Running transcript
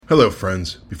Hello,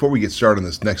 friends. Before we get started on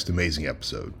this next amazing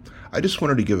episode, I just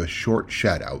wanted to give a short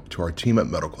shout out to our team at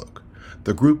MetalCloak,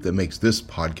 the group that makes this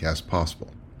podcast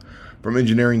possible. From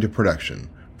engineering to production,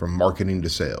 from marketing to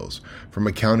sales, from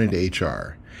accounting to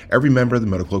HR, every member of the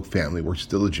MetalCloak family works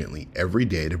diligently every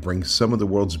day to bring some of the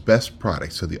world's best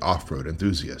products to the off-road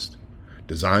enthusiast.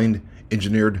 Designed,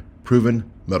 engineered, proven,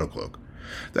 MetalCloak.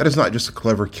 That is not just a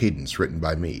clever cadence written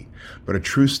by me, but a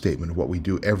true statement of what we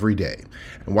do every day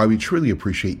and why we truly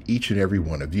appreciate each and every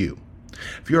one of you.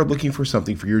 If you are looking for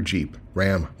something for your Jeep,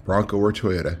 Ram, Bronco, or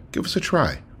Toyota, give us a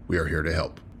try. We are here to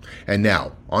help. And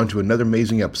now, on to another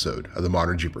amazing episode of the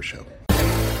Modern Jeepers Show.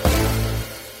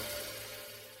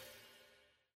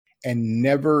 And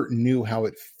never knew how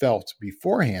it felt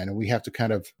beforehand. And we have to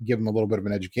kind of give them a little bit of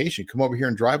an education. Come over here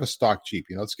and drive a stock Jeep.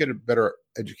 Let's get a better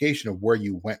education of where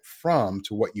you went from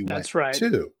to what you went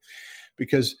to.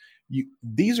 Because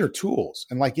these are tools.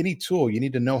 And like any tool, you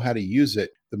need to know how to use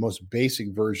it, the most basic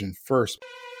version first.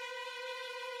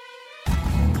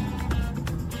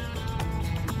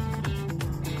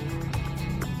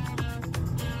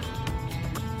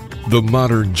 The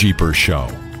Modern Jeepers Show,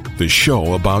 the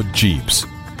show about Jeeps,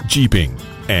 Jeeping,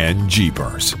 and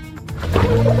Jeepers.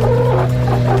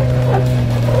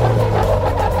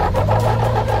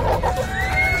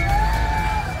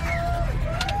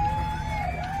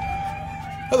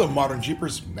 Hello, Modern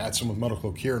Jeepers. Mattson with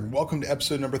MetalCloak here, and welcome to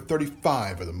episode number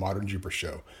 35 of the Modern Jeepers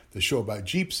Show, the show about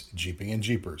Jeeps, Jeeping, and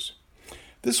Jeepers.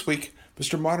 This week,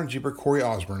 Mr. Modern Jeeper Corey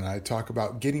Osborne and I talk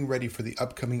about getting ready for the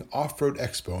upcoming Off-Road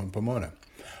Expo in Pomona,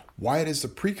 why it is the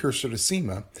precursor to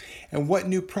SEMA, and what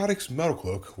new products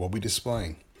MetalCloak will be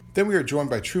displaying. Then we are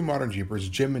joined by true Modern Jeepers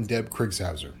Jim and Deb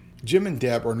Krigshauser. Jim and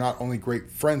Deb are not only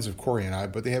great friends of Corey and I,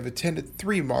 but they have attended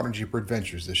 3 Modern Jeeper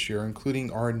adventures this year,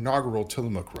 including our inaugural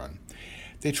Tillamook run.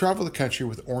 They travel the country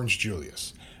with Orange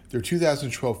Julius, their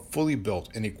 2012 fully built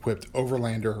and equipped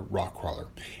Overlander rock crawler,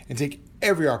 and take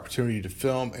every opportunity to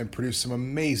film and produce some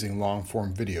amazing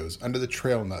long-form videos under the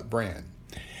TrailNut brand.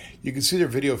 You can see their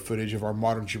video footage of our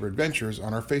Modern Jeeper adventures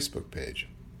on our Facebook page.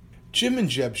 Jim and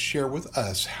Jeb share with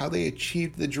us how they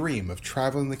achieved the dream of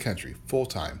traveling the country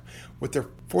full-time with their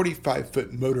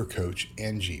 45-foot motor coach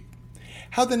and Jeep,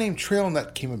 how the name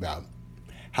TrailNut came about,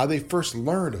 how they first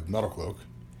learned of MetalCloak.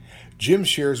 Jim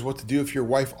shares what to do if your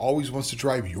wife always wants to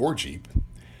drive your Jeep,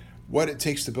 what it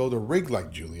takes to build a rig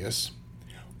like Julius,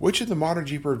 which of the Modern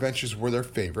Jeeper adventures were their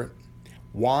favorite,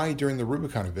 why during the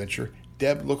Rubicon adventure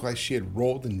Deb looked like she had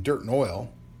rolled in dirt and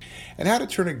oil, and how to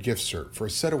turn a gift cert for a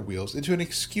set of wheels into an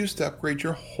excuse to upgrade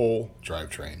your whole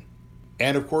drivetrain.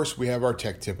 And of course, we have our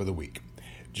tech tip of the week.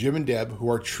 Jim and Deb, who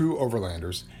are true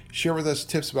overlanders, share with us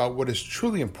tips about what is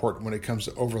truly important when it comes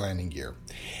to overlanding gear.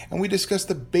 And we discuss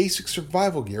the basic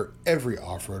survival gear every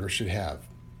off-roader should have.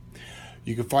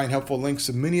 You can find helpful links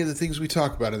to many of the things we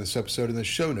talk about in this episode in the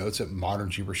show notes at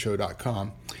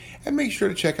ModernJeepersShow.com. And make sure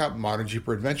to check out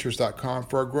ModernJeeperAdventures.com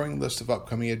for our growing list of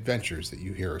upcoming adventures that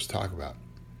you hear us talk about.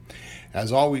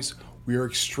 As always, we are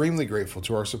extremely grateful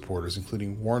to our supporters,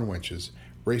 including Warren Winches,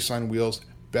 Raceline Wheels,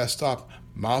 Best Stop,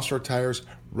 Milestar Tires,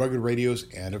 Rugged Radios,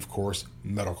 and of course,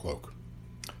 MetalCloak.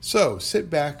 So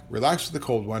sit back, relax with the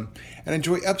cold one, and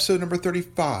enjoy episode number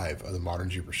 35 of the Modern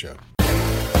Jeepers Show.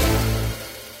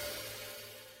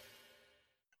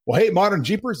 Well, hey, Modern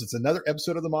Jeepers, it's another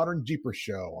episode of the Modern Jeepers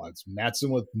Show. It's Mattson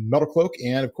with MetalCloak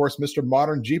and, of course, Mr.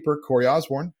 Modern Jeeper, Corey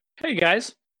Osborne. Hey,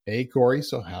 guys. Hey, Corey.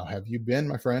 So how have you been,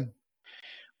 my friend?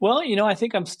 Well, I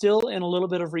think I'm still in a little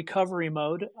bit of recovery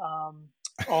mode.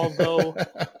 Although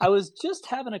I was just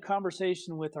having a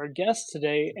conversation with our guest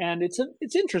today, and it's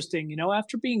interesting,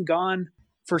 after being gone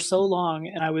for so long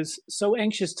and I was so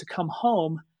anxious to come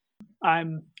home,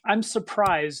 I'm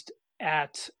surprised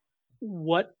at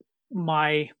what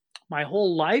my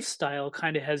whole lifestyle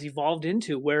kind of has evolved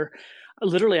into, where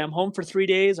literally I'm home for 3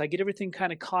 days, I get everything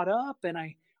kind of caught up, and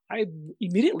I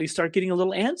immediately start getting a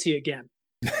little antsy again.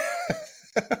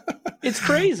 It's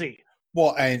crazy.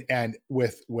 Well, and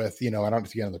with I don't have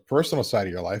to get on the personal side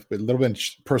of your life, but a little bit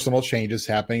personal changes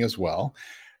happening as well.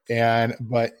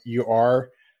 But you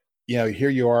are, here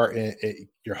you are,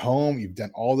 you're home, you've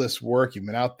done all this work, you've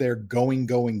been out there going,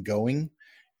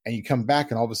 and you come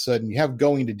back and all of a sudden you have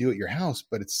going to do at your house,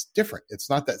 but it's different. It's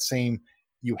not that same,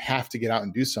 you have to get out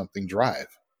and do something drive.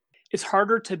 It's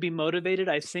harder to be motivated,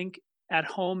 I think, at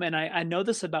home. And I know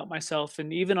this about myself,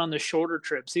 and even on the shorter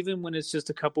trips, even when it's just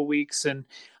a couple weeks and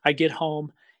I get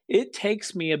home, it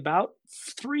takes me about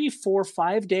 3, 4,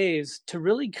 5 days to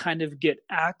really kind of get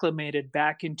acclimated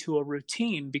back into a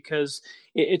routine, because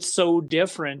it's so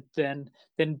different than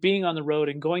being on the road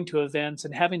and going to events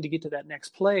and having to get to that next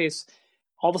place.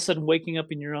 All of a sudden waking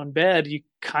up in your own bed, you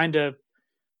kind of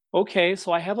okay,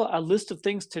 so I have a list of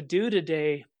things to do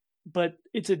today, but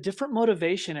it's a different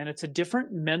motivation and it's a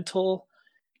different mental,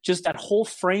 just that whole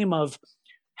frame of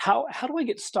how do I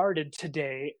get started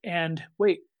today? And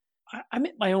wait, I'm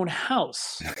at my own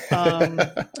house.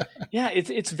 Yeah,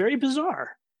 it's very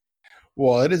bizarre.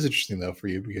 Well, it is interesting though for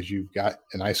you because you've got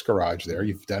a nice garage there.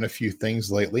 You've done a few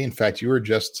things lately. In fact, you were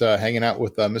just hanging out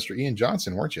with Mr. Ian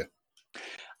Johnson, weren't you?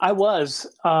 I was,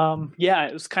 yeah,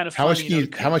 it was kind of How much fun, can you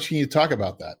how much can you talk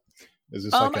about that? Is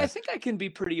this like I a think I can be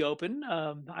pretty open.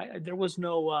 There was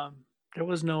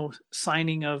no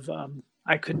signing of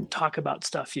I couldn't talk about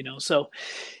stuff, you know. So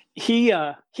he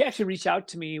actually reached out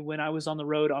to me when I was on the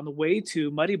road on the way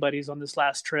to Muddy Buddies on this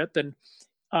last trip, and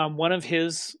one of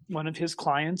his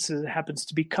clients happens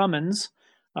to be Cummins,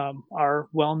 our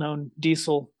well-known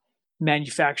diesel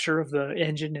manufacturer of the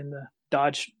engine in the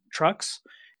Dodge trucks.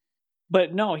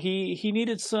 But no, he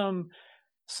needed some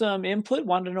input.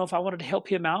 Wanted to know if I wanted to help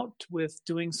him out with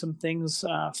doing some things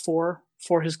for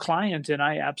his client, and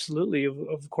I absolutely,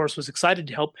 of course, was excited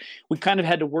to help. We kind of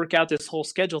had to work out this whole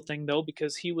schedule thing though,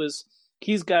 because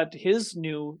he's got his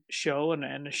new show,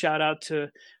 and a shout out to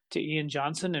Ian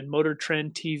Johnson and Motor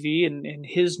Trend TV and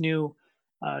his new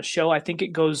show. I think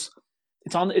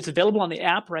it's available on the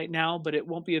app right now, but it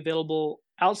won't be available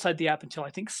outside the app until I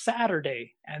think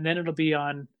Saturday, and then it'll be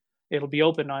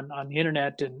open on the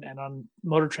internet and on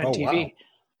Motor Trend TV.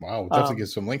 Wow. We'll definitely get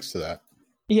some links to that.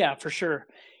 Yeah, for sure.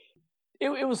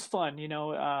 It was fun, you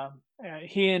know.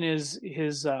 He and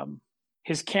his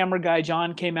camera guy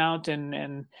John came out,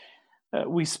 and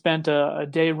we spent a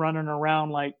day running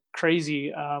around like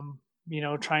crazy, you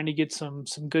know, trying to get some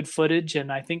good footage.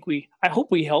 And I hope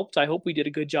we helped. I hope we did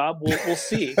a good job. We'll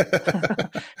see.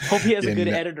 Hope he has a good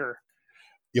editor.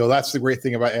 You know, that's the great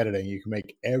thing about editing. You can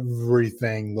make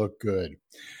everything look good.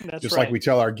 That's just right. like we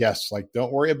tell our guests, like,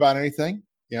 don't worry about anything.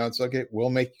 You know, it's okay.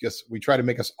 We try to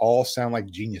make us all sound like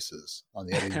geniuses on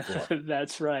the editing floor.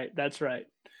 That's right.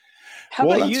 How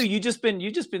about you? You just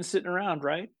been sitting around,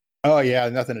 right? Oh yeah.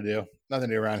 Nothing to do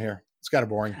around here. It's kind of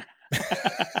boring.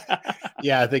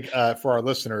 Yeah, I think for our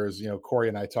listeners, you know, Corey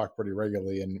and I talk pretty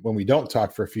regularly, and when we don't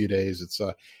talk for a few days,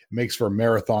 it makes for a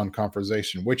marathon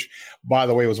conversation, which, by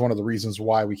the way, was one of the reasons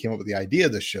why we came up with the idea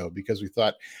of this show, because we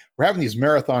thought we're having these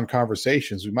marathon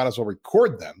conversations, we might as well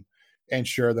record them and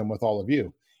share them with all of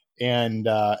you. And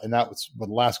that was, but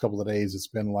the last couple of days, it's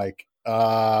been like,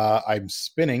 I'm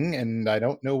spinning and I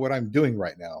don't know what I'm doing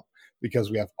right now, because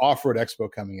we have Off-Road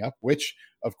Expo coming up, which,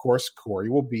 of course, Corey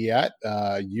will be at.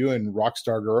 You and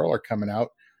Rockstar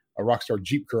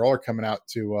Jeep Girl are coming out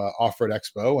to Off-Road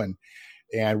Expo,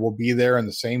 and we'll be there in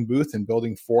the same booth in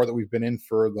Building 4 that we've been in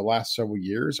for the last several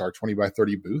years, our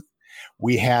 20x30 booth.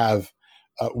 We have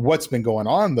what's been going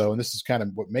on, though, and this is kind of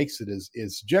what makes it,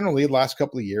 is generally the last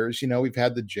couple of years, you know, we've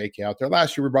had the JK out there.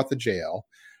 Last year we brought the JL,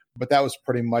 but that was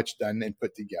pretty much done and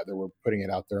put together. We're putting it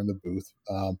out there in the booth.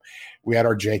 We had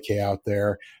our JK out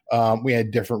there. We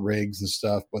had different rigs and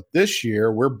stuff. But this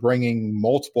year, we're bringing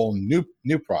multiple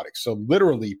new products. So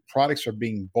literally, products are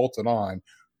being bolted on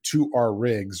to our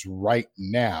rigs right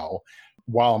now,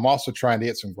 while I'm also trying to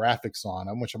get some graphics on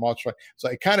them, which I'm also trying. So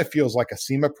it kind of feels like a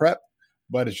SEMA prep,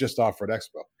 but it's just Off-Road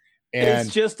Expo. And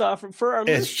it's just Off-Road for our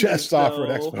listeners. It's just Off-Road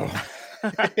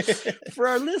Expo. For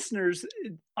our listeners,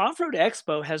 Off-Road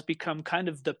Expo has become kind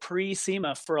of the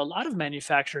pre-SEMA for a lot of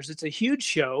manufacturers. It's a huge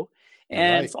show.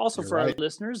 And also for our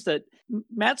listeners, that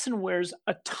Mattson wears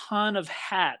a ton of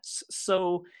hats.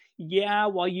 So yeah,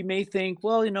 while you may think,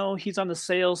 well, you know, he's on the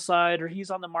sales side, or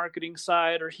he's on the marketing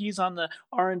side, or he's on the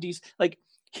R&D's, like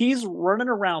he's running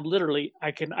around literally.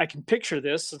 I can picture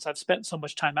this since I've spent so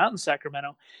much time out in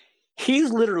Sacramento.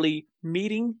 He's literally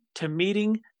meeting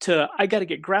to I got to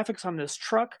get graphics on this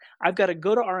truck. I've got to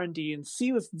go to R&D and see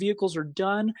if vehicles are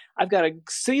done. I've got to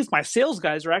see if my sales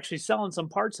guys are actually selling some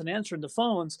parts and answering the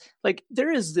phones. Like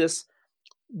there is this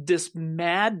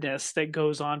madness that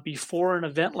goes on before an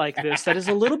event like this that is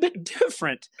a little bit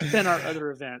different than our other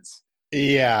events.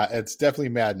 Yeah, it's definitely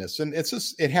madness. And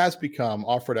it has become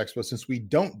Off-Road Expo, since we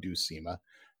don't do SEMA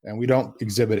and we don't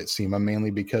exhibit at SEMA, mainly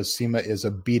because SEMA is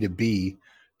a B2B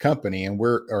company and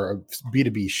we're a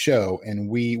B2B show. And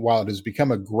while it has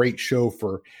become a great show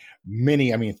for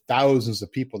many, thousands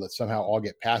of people that somehow all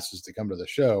get passes to come to the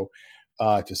show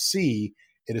to see,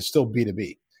 it is still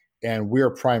B2B. And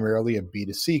we're primarily a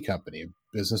B2C company,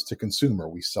 business to consumer.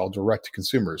 We sell direct to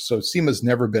consumers. So SEMA's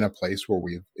never been a place where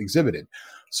we've exhibited.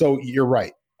 So you're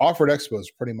right. Off-Road Expo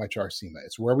is pretty much our SEMA.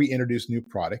 It's where we introduce new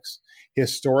products.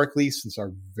 Historically, since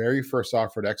our very first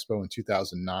Off-Road Expo in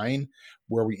 2009,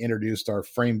 where we introduced our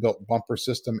frame-built bumper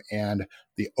system and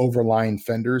the overline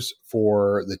fenders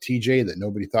for the TJ that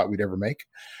nobody thought we'd ever make.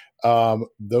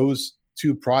 Those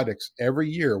two products, every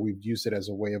year we've used it as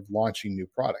a way of launching new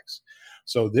products.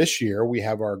 So this year we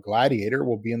have our Gladiator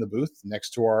will be in the booth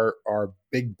next to our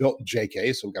big built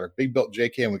JK. So we got our big built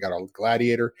JK and we got our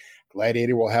Gladiator.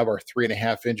 Gladiator will have our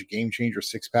 3.5-inch Game Changer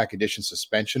 6-pack edition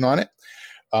suspension on it.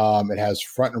 It has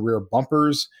front and rear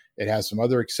bumpers. It has some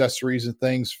other accessories and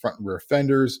things, front and rear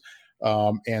fenders.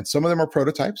 And some of them are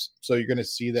prototypes. So you're going to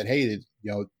see that, hey,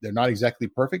 they're not exactly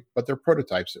perfect, but they're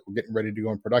prototypes that we're getting ready to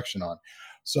go in production on.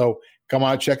 So come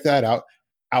on, check that out.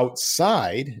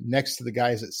 Outside, next to the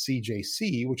guys at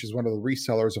CJC, which is one of the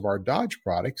resellers of our Dodge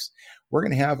products, we're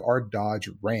going to have our Dodge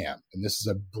Ram. And this is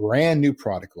a brand new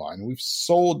product line. We've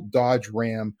sold Dodge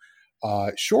Ram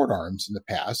short arms in the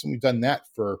past, and we've done that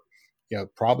for,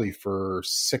 probably for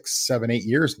 6, 7, 8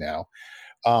 years now.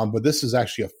 But this is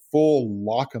actually a full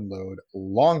lock and load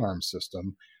long arm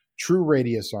system, true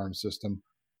radius arm system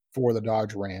for the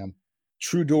Dodge Ram.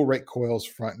 True dual rate coils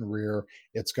front and rear.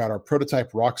 It's got our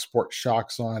prototype Rock Sport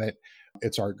shocks on it.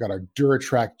 It's got our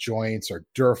DuraTrack joints, our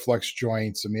Duraflex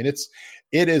joints. I mean,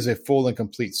 it is a full and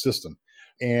complete system.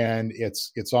 And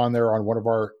it's on there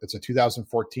on it's a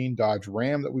 2014 Dodge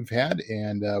Ram that we've had,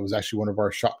 and it was actually one of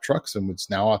our shop trucks, and it's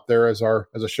now out there as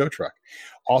a show truck.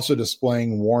 Also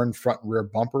displaying worn front and rear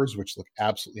bumpers, which look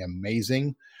absolutely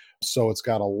amazing. So it's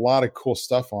got a lot of cool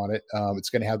stuff on it.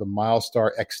 It's going to have the Milestar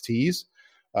XTs.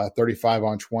 35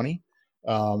 on 20,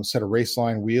 set of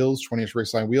raceline wheels, 20-inch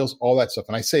raceline wheels, all that stuff.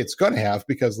 And I say it's going to have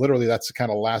because literally that's the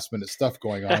kind of last minute stuff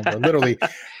going on. Where literally,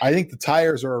 I think the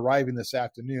tires are arriving this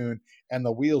afternoon and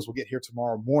the wheels will get here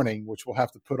tomorrow morning, which we'll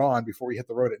have to put on before we hit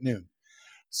the road at noon.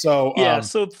 So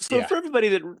so for everybody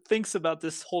that thinks about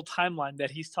this whole timeline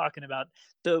that he's talking about,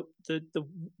 the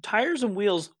tires and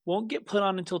wheels won't get put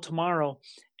on until tomorrow,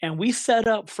 and we set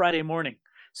up Friday morning.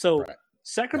 So. Right.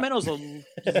 Sacramento's a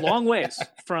long ways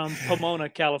from Pomona,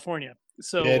 California.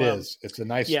 So it is. It's a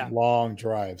nice long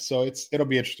drive. So it'll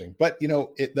be interesting. But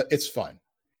it's fun.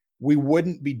 We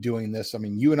wouldn't be doing this. I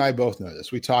mean, you and I both know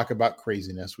this. We talk about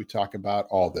craziness. We talk about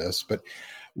all this, but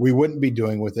we wouldn't be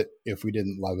doing with it if we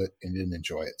didn't love it and didn't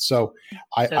enjoy it. So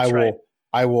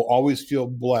I will always feel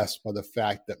blessed by the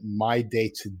fact that my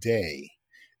day today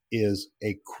is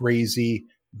a crazy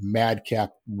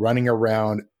madcap running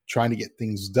around trying to get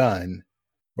things done.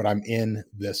 But I'm in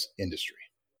this industry.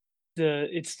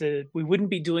 We wouldn't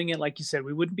be doing it, like you said,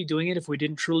 we wouldn't be doing it if we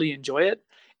didn't truly enjoy it.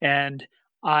 And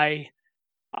I'm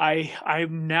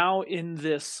now in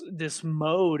this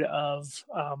mode of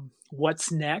what's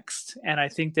next. And I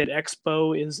think that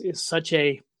Expo is such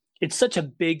a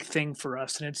big thing for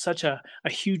us, and it's such a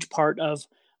huge part of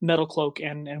Metal Cloak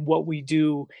and what we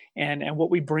do and what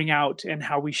we bring out and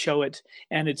how we show it.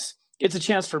 And it's a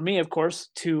chance for me, of course,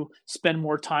 to spend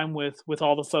more time with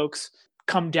all the folks,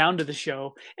 come down to the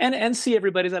show and see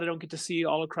everybody that I don't get to see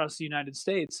all across the United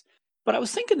States. But I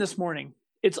was thinking this morning,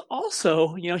 it's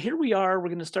also, here we are,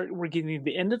 we're getting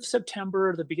the end of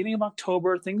September, the beginning of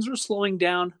October, things are slowing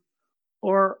down.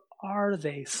 Or are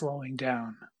they slowing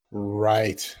down?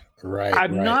 Right.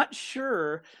 I'm not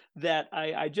sure that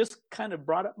I just kind of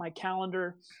brought up my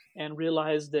calendar and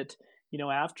realized that,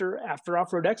 after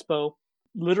Off-Road Expo,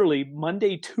 literally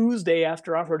Monday, Tuesday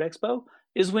after Off-Road Expo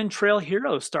is when Trail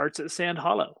Hero starts at Sand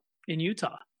Hollow in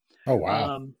Utah. Oh,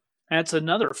 wow. That's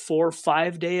another 4 or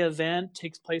 5 day event,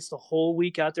 takes place the whole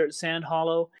week out there at Sand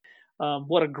Hollow.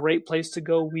 What a great place to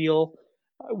go wheel.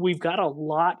 We've got a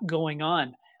lot going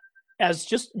on. As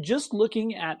just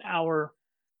looking at our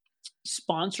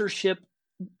sponsorship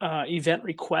event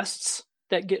requests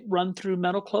that get run through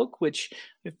Metal Cloak, which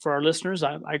for our listeners,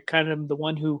 I kind of am the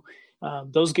one who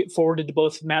those get forwarded to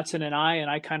both Mattson and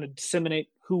I kind of disseminate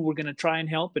who we're going to try and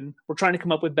help, and we're trying to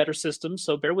come up with better systems,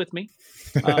 so bear with me.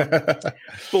 But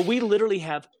we literally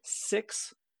have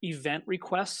 6 event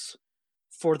requests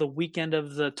for the weekend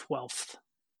of the 12th.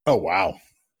 Oh, wow.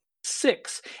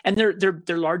 6. And they're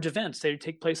large events. They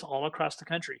take place all across the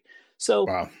country. So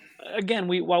wow. Again,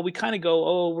 while we kind of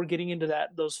go, we're getting into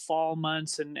those fall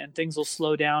months and things will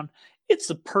slow down, it's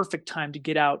the perfect time to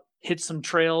get out, hit some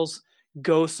trails,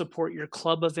 go support your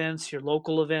club events, your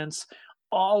local events,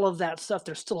 all of that stuff.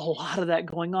 There's still a lot of that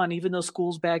going on, even though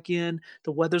school's back in,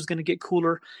 the weather's going to get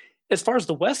cooler. As far as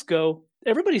the West go,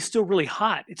 everybody's still really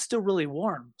hot. It's still really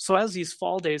warm. So as these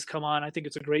fall days come on, I think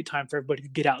it's a great time for everybody to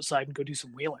get outside and go do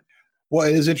some wheeling. Well,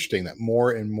 it is interesting that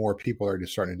more and more people are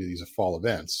just starting to do these fall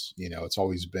events. It's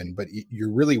always been, but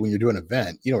you're really, when you're doing an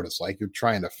event, you know what it's like. You're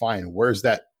trying to find, where's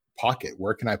that pocket?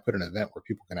 Where can I put an event where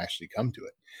people can actually come to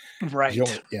it? Right.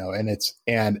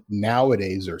 And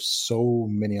nowadays there's so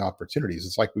many opportunities.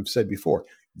 It's like we've said before,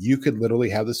 you could literally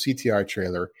have the CTR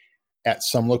trailer at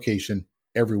some location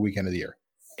every weekend of the year.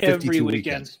 52 every weekend.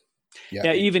 Weekends. Yeah.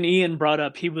 Yeah, even Ian brought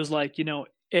up, he was like,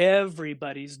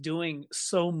 everybody's doing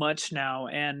so much now.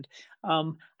 And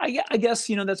I guess,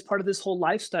 that's part of this whole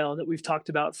lifestyle that we've talked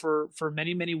about for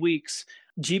many, many weeks.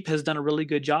 Jeep has done a really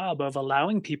good job of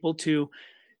allowing people to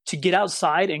get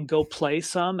outside and go play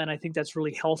some. And I think that's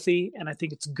really healthy. And I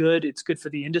think it's good. It's good for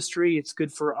the industry. It's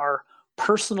good for our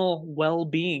personal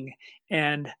well-being.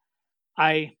 And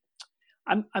I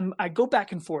go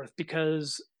back and forth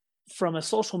because from a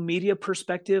social media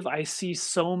perspective, I see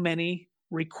so many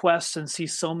requests and see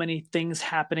so many things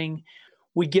happening.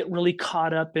 We get really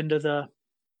caught up into the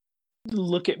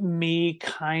look at me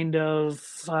kind of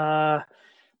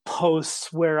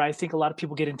posts where I think a lot of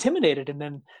people get intimidated, and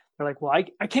then they're like, well,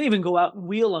 I can't even go out and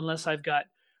wheel unless I've got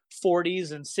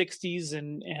 40s and 60s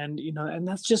and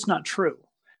that's just not true.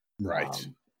 Right.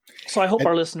 So I hope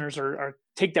our listeners are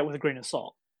take that with a grain of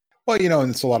salt. Well, and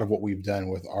it's a lot of what we've done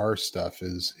with our stuff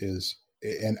is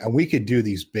and we could do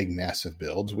these big, massive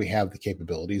builds. We have the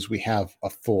capabilities. We have a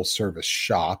full service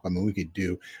shop. I mean, we could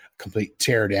do complete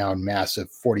tear down, massive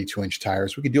 42-inch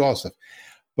tires. We could do all this stuff.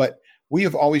 But we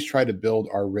have always tried to build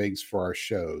our rigs for our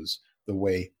shows the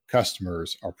way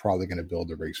customers are probably going to build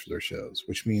the rigs for their shows,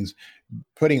 which means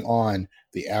putting on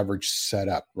the average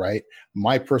setup, right?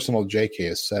 My personal JK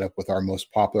is set up with our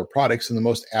most popular products in the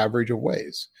most average of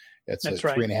ways. It's That's a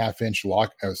right.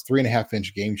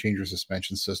 3.5-inch game changer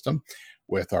suspension system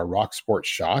with our Rock Sport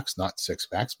shocks, not six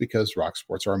packs, because Rock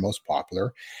Sports are our most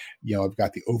popular. I've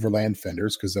got the Overland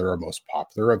fenders because they're our most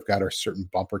popular. I've got our certain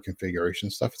bumper configuration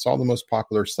stuff. It's all the most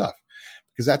popular stuff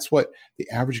because that's what the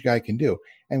average guy can do.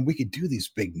 And we could do these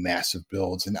big, massive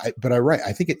builds. But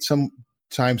I think it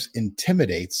sometimes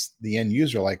intimidates the end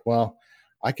user. Like, well,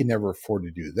 I can never afford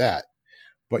to do that.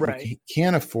 But right. You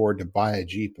can't afford to buy a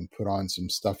Jeep and put on some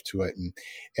stuff to it.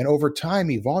 And over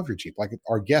time, evolve your Jeep. Like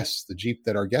our guests, the Jeep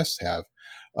that our guests have,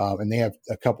 and they have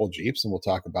a couple of Jeeps, and we'll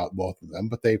talk about both of them,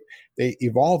 but they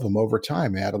evolve them over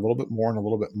time, add a little bit more and a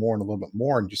little bit more and a little bit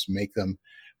more, and just make them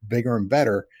bigger and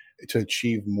better to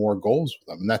achieve more goals with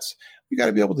them. And you got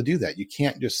to be able to do that. You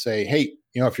can't just say, hey,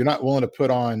 if you're not willing to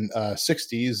put on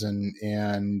 60s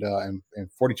and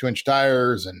 42-inch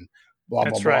tires and blah,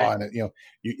 That's blah, right. blah. And,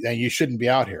 you shouldn't be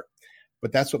out here.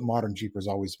 But that's what Modern Jeepers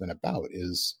always been about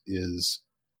is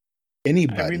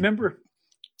anybody.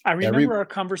 I remember our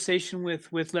conversation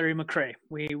with Larry McCrae.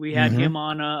 We had him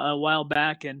on a while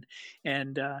back, and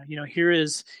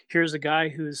here's a guy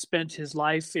who's spent his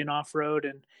life in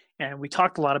off-road, and we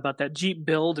talked a lot about that Jeep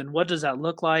build and what does that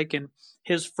look like. And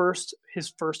his first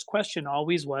question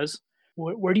always was,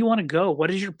 where do you want to go?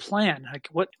 What is your plan? Like,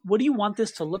 what do you want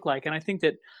this to look like? And I think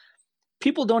that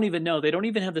people don't even know. They don't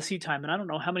even have the seat time. And I don't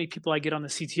know how many people I get on the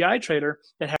CTI trailer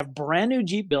that have brand new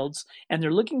Jeep builds and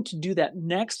they're looking to do that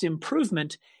next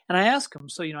improvement. And I ask them,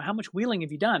 so, how much wheeling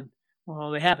have you done?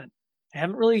 Well, they haven't. They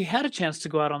haven't really had a chance to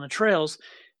go out on the trails.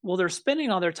 Well, they're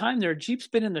spending all their time there. Jeep's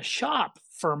been in the shop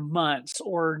for months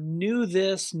or knew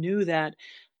this, knew that.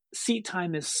 Seat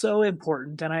time is so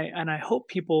important. And I hope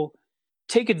people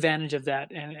take advantage of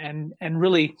that and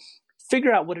really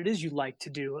figure out what it is you like to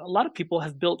do. A lot of people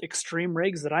have built extreme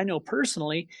rigs that I know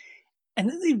personally, and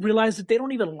then they realize that they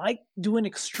don't even like doing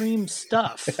extreme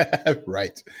stuff.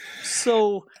 Right.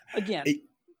 So again,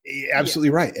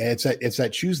 absolutely right. It's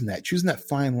that choosing that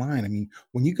fine line. I mean,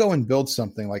 when you go and build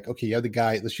something like, okay, you have the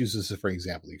guy, let's use this for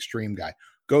example, the extreme guy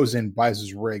goes in, buys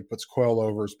his rig, puts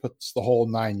coilovers, puts the whole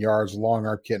 9 yards, long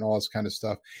arc kit and all this kind of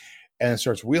stuff, and then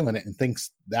starts wheeling it and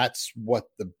thinks that's what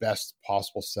the best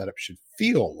possible setup should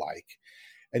feel like.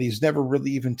 And he's never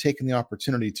really even taken the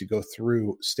opportunity to go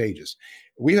through stages.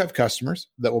 We have customers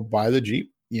that will buy the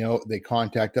Jeep. They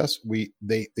contact us.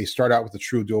 They start out with a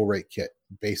true dual rate kit,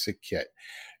 basic kit,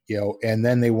 and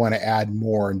then they want to add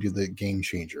more and do the game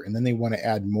changer. And then they want to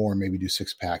add more and maybe do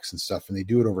six packs and stuff. And they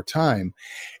do it over time.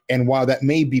 And while that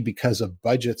may be because of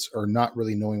budgets or not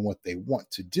really knowing what they want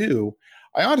to do,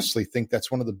 I honestly think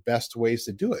that's one of the best ways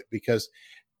to do it because,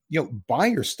 buy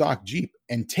your stock Jeep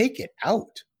and take it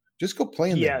out. Just go play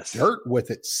in the dirt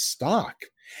with it stock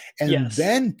and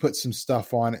then put some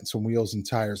stuff on it and some wheels and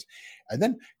tires. And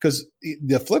then, because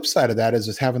the flip side of that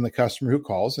is having the customer who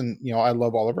calls, and, I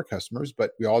love all of our customers,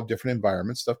 but we all have different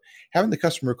environments, stuff. Having the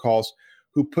customer who calls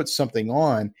who puts something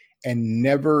on and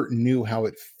never knew how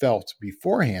it felt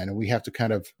beforehand. And we have to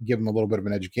kind of give them a little bit of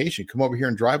an education. Come over here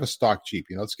and drive a stock Jeep.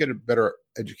 Let's get a better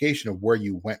education of where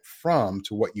you went from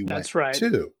to what you went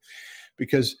to.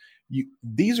 Because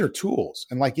these are tools.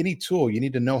 And like any tool, you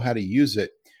need to know how to use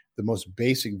it, the most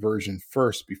basic version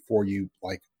first before you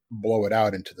blow it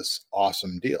out into this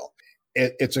awesome deal.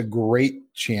 It's a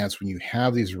great chance when you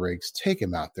have these rigs, take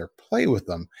them out there, play with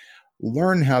them,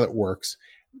 learn how it works.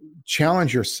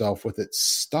 challenge yourself with its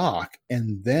stock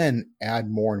and then add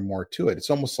more and more to it. It's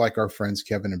almost like our friends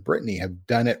Kevin and Brittany have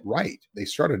done it right. They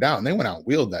started out and they went out and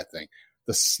wheeled that thing,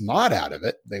 the snot out of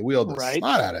it. They wheeled the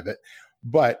snot out of it,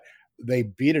 but they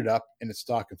beat it up in its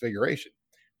stock configuration.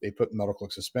 They put metal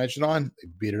cloak suspension on, they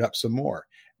beat it up some more.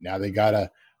 Now they got a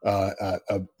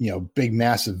big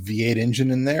massive V8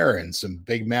 engine in there and some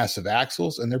big massive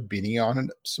axles, and they're beating on it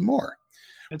some more.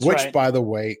 By the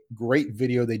way, great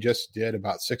video they just did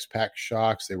about 6-pack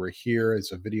shocks. They were here.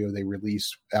 It's a video they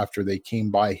released after they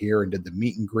came by here and did the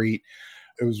meet and greet.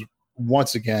 It was,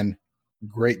 once again,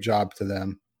 great job to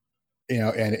them,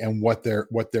 and what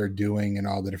they're doing and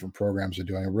all the different programs they're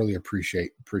doing. I really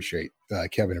appreciate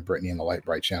Kevin and Brittany and the Light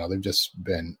Bright channel. They've just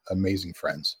been amazing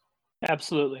friends.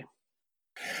 Absolutely.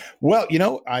 Well,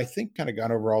 I think kind of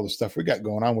gone over all the stuff we got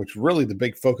going on, which really the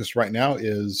big focus right now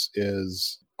is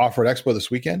Off-Road Expo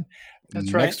this weekend.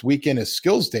 That's Next weekend is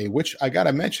Skills Day, which I got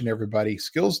to mention, everybody.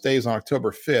 Skills Day is on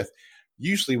October 5th.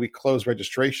 Usually we close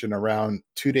registration around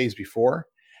 2 days before.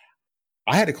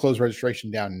 I had to close registration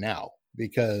down now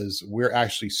because we're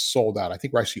actually sold out. I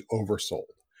think we're actually oversold.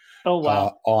 Oh,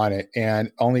 wow. On it.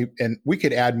 And we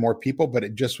could add more people, but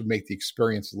it just would make the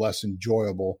experience less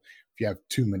enjoyable if you have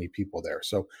too many people there.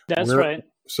 So that's right.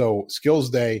 So Skills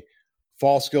Day,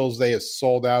 Fall Skills Day is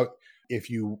sold out. If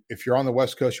you're on the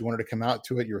West Coast, you wanted to come out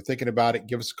to it, you were thinking about it,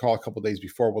 give us a call a couple of days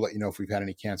before. We'll let you know if we've had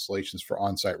any cancellations for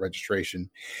on-site registration.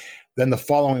 Then the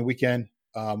following weekend,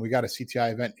 we got a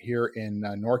CTI event here in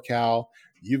NorCal.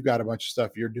 You've got a bunch of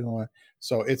stuff you're doing.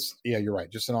 So you're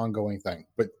right. Just an ongoing thing.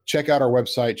 But check out our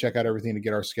website, check out everything to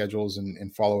get our schedules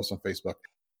and follow us on Facebook.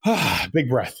 Big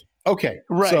breath. Okay.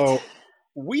 Right. So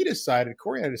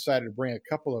Corey and I decided to bring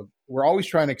we're always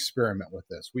trying to experiment with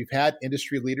this. We've had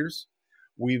industry leaders.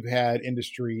 We've had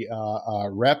industry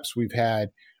reps. We've had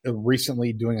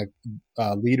recently doing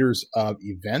leaders of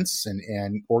events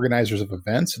and organizers of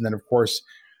events. And then, of course,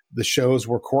 the shows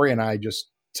where Corey and I just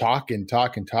talk. And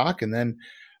then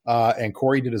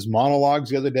Corey did his monologues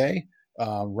the other day,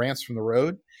 rants from the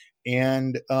road.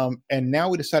 And now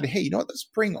we decided, hey, you know what? Let's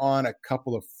bring on a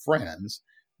couple of friends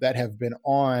that have been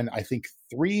on, I think,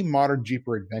 3 Modern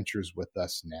Jeeper adventures with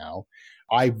us now.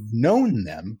 I've known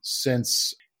them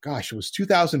since, it was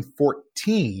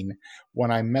 2014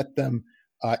 when I met them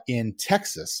in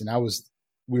Texas. And there was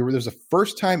the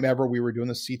first time ever we were doing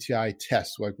the CTI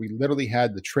test. Like, we literally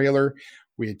had the trailer.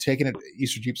 We had taken it to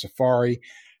Easter Jeep Safari.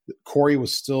 Corey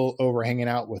was still over hanging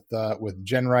out with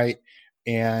Jen Wright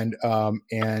and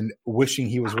wishing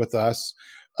he was with us.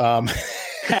 And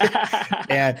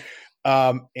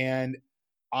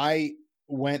I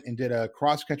went and did a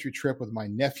cross-country trip with my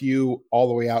nephew all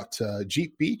the way out to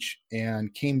Jeep Beach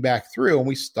and came back through, and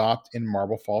we stopped in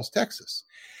Marble Falls, Texas.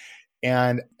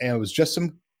 And it was just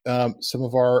some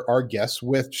of our guests,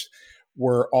 which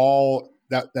were all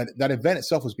that event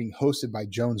itself was being hosted by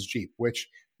Jones Jeep, which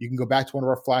you can go back to one of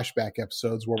our flashback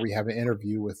episodes where we have an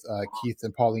interview with Keith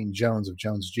and Pauline Jones of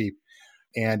Jones Jeep.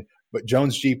 But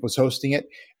Jones Jeep was hosting it.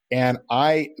 And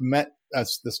I met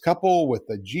this couple with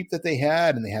the Jeep that they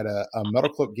had, and they had a Metal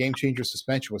Cloak Game Changer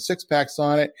suspension with 6-packs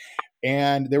on it.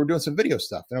 And they were doing some video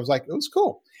stuff. And I was like, it was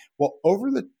cool. Well,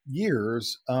 over the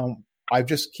years, I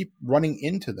just keep running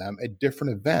into them at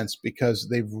different events because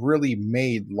they've really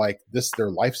made like this their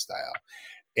lifestyle.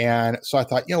 And so I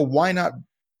thought, why not?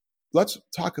 Let's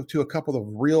talk to a couple of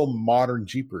real modern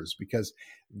Jeepers, because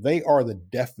they are the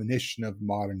definition of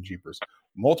modern Jeepers.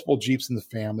 Multiple Jeeps in the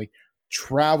family,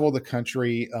 travel the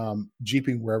country,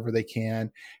 Jeeping wherever they can,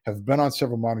 have been on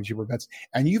several Modern Jeeper events.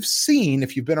 And you've seen,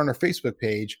 if you've been on our Facebook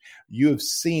page, you have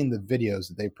seen the videos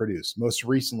that they produced, most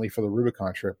recently for the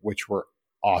Rubicon trip, which were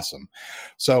awesome.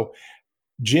 So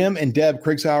Jim and Deb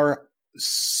Kriegshauer,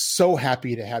 so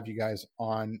happy to have you guys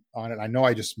on it. I know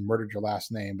I just murdered your last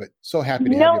name, but so happy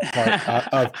to have you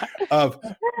part of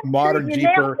Modern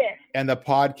Jeeper and the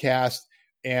podcast.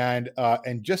 And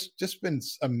just been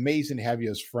amazing to have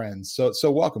you as friends.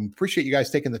 So welcome. Appreciate you guys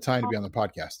taking the time to be on the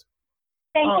podcast.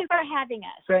 Thank you for having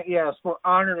us. Yes, we're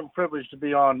honored and privileged to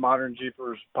be on Modern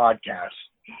Jeepers podcast.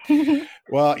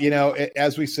 Well,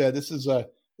 as we said, this is a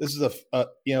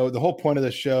the whole point of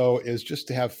the show is just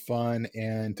to have fun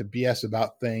and to BS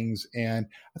about things. And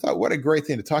I thought, what a great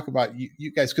thing to talk about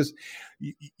you guys, because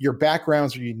your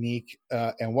backgrounds are unique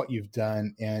and what you've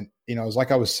done. And, it's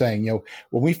like I was saying,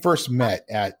 when we first met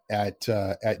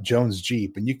at Jones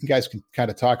Jeep, and you guys can kind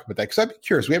of talk about that, because I'd be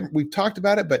curious. We've talked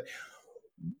about it, but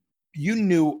you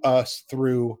knew us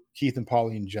through Keith and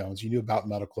Pauline Jones. You knew about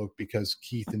Metal Cloak because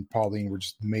Keith and Pauline were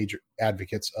just major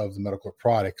advocates of the Metal Cloak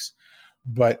products.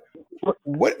 But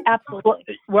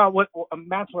Absolutely. Well,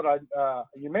 that's what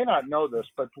you may not know this,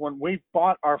 but when we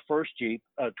bought our first Jeep,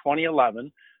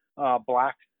 2011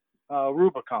 black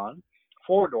Rubicon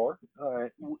 4-door,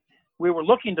 we were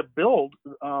looking to build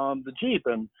the Jeep,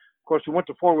 and of course we went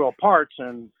to 4-wheel parts,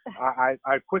 and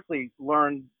I quickly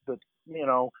learned that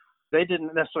they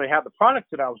didn't necessarily have the product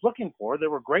that I was looking for. They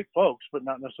were great folks, but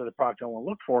not necessarily the product I want to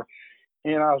look for.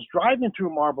 And I was driving through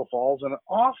Marble Falls, and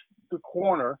off the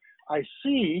corner I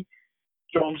see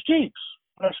Jones Jeeps.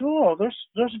 And I said, "Oh, there's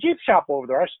a Jeep shop over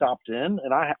there." I stopped in,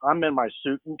 and I'm in my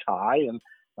suit and tie, and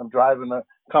I'm driving a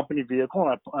company vehicle,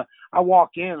 and I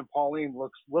walk in, and Pauline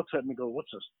looks at me and goes,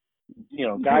 "What's this,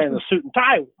 guy in the suit and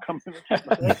tie coming in?"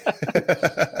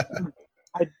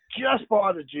 I just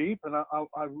bought a Jeep, and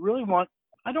I really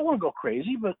I don't want to go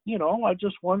crazy, but I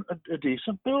just want a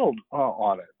decent build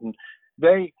on it. And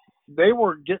they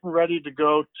were getting ready to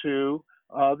go to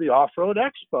the Off-Road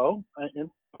Expo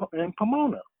in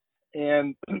Pomona,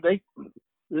 and they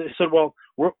said, "Well,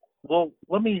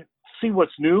 let me see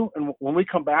what's new, and when we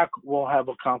come back, we'll have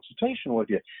a consultation with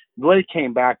you." They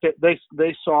came back.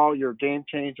 They saw your game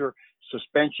changer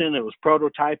suspension. It was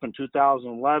prototype in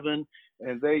 2011,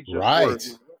 and they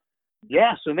just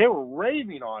yes, and they were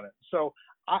raving on it. So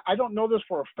I don't know this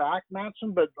for a fact,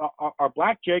 Mattson, but our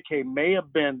Black JK may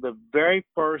have been the very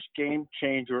first game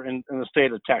changer in the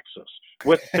state of Texas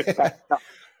with six-pack. I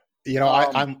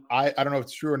don't know if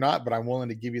it's true or not, but I'm willing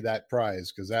to give you that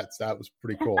prize because that was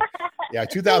pretty cool. Yeah,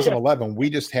 2011, we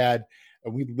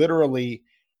literally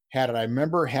had it. I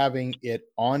remember having it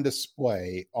on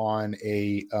display on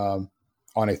a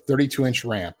 32-inch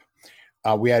ramp.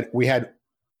 We had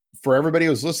for everybody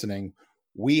who's listening,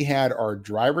 we had our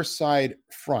driver's side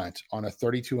front on a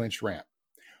 32-inch ramp.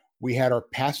 We had our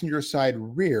passenger side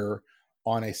rear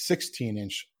on a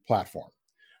 16-inch platform.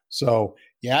 So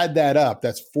you add that up,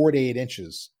 that's 4 to 8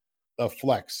 inches of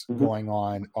flex going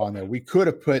on there. We could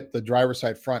have put the driver's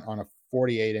side front on a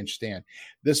 48-inch stand.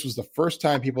 This was the first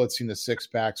time people had seen the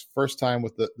 6-packs, first time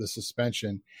with the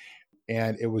suspension.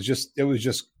 And it was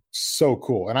just so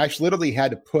cool. And I literally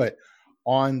had to put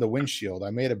on the windshield,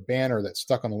 I made a banner that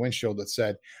stuck on the windshield that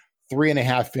said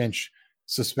 3.5-inch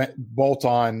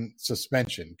bolt-on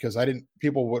suspension, because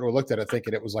people would have looked at it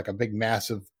thinking it was like a big,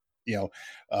 massive,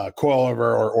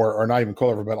 coilover or not even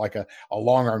coilover, but like a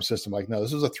long arm system. Like, no,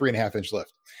 this was a 3.5-inch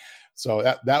lift. So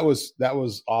that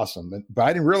was awesome. But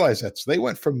I didn't realize that. So they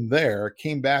went from there,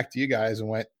 came back to you guys and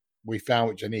went, "We found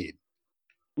what you need."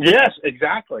 Yes,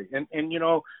 exactly. And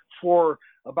for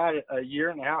about a year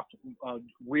and a half,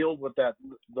 wheeled with the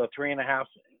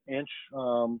 3.5-inch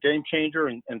game changer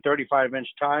and 35-inch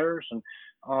tires, and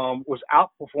was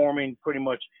outperforming pretty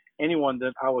much anyone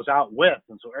that I was out with.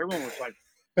 And so everyone was like,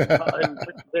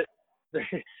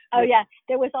 oh yeah,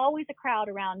 there was always a crowd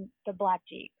around the Black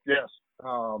Jeep. Yes.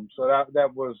 So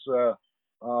that was,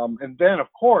 and then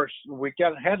of course we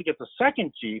had to get the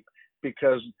second Jeep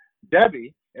because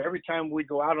Debbie, every time we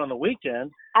go out on the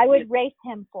weekend, I would race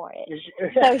him for it.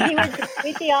 So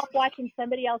we'd be off watching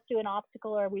somebody else do an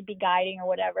obstacle, or we'd be guiding or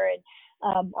whatever, and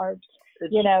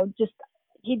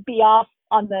he'd be off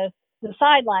on the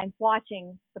sidelines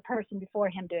watching the person before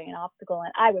him doing an obstacle,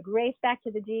 and I would race back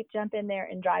to the Jeep, jump in there,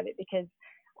 and drive it because,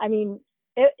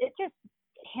 it just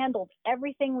handled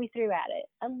everything we threw at it.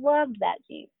 I loved that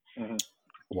Jeep. Mm-hmm.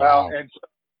 Wow. Well,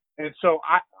 and so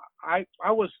I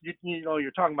was,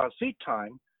 you're talking about seat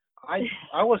time. I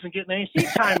wasn't getting any seat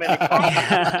time in the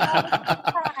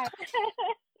car.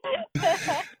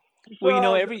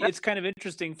 Well, it's kind of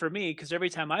interesting for me because every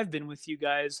time I've been with you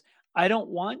guys, I don't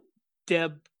want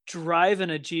Deb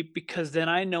driving a Jeep because then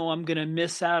I know I'm going to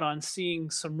miss out on seeing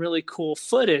some really cool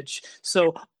footage.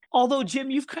 So, although Jim,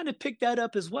 you've kind of picked that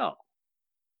up as well.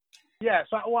 Yes,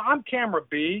 I'm camera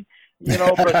B,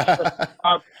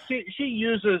 but she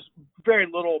uses very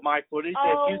little of my footage.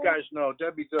 Oh. As you guys know,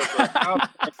 Debbie does an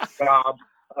outstanding job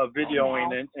of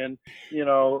videoing, and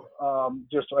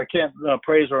just I can't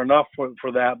praise her enough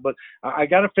for that. But I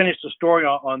got to finish the story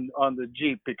on the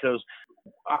Jeep because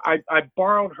I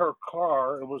borrowed her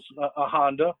car. It was a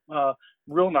Honda,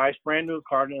 real nice, brand new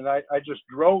car, and I just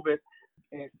drove it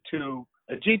to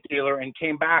a Jeep dealer and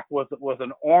came back with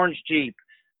an orange Jeep.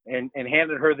 And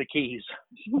handed her the keys.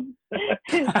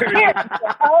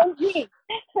 Oh, Jeep.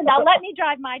 Now let me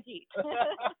drive my Jeep.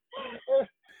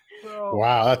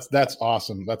 Wow, that's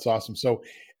awesome. That's awesome. So,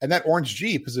 and that orange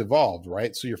Jeep has evolved,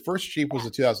 right? So your first Jeep was the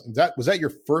 2000. Was that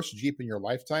your first Jeep in your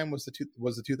lifetime? Was the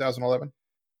 2011?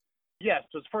 Yes,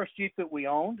 it was the first Jeep that we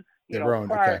owned.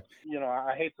 Okay.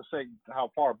 I hate to say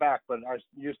how far back, but I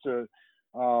used to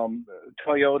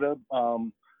Toyota.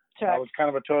 I was kind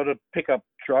of a Toyota pickup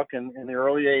truck in the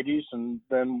early 80s, and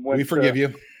then went. We forgive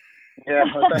you. Yeah,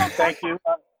 thank you.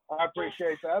 I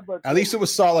appreciate that. But at least it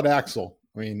was solid axle.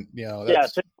 I mean,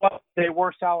 yes, they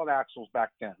were solid axles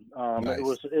back then. Nice.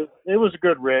 It was a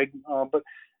good rig, but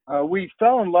we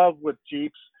fell in love with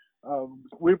Jeeps.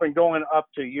 We've been going up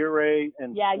to Ouray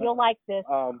and you'll like this,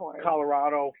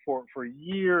 Colorado for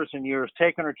years and years,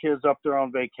 taking our kids up there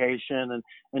on vacation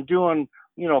and doing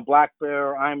Black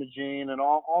Bear, Imogene, and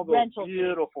all those rental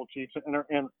beautiful Jeeps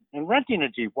and renting a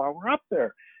Jeep while we're up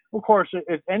there. Of course,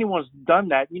 if anyone's done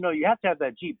that, you have to have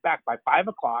that Jeep back by 5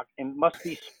 o'clock and must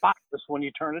be spotless when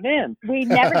you turn it in. We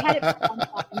never had it on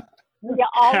time. We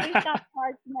always got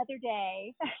parts another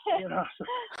day.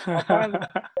 So I finally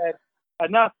said,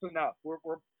 enough's enough.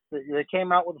 They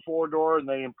came out with a 4-door and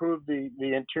they improved the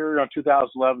interior on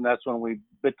 2011. That's when we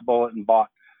bit the bullet and bought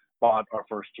our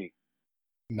first Jeep.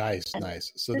 Nice.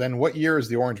 So then what year is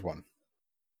the orange one?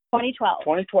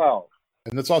 2012.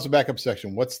 And let's also back up a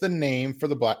section. What's the name for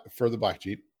the black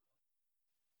Jeep?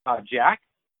 Jack.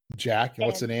 Jack. And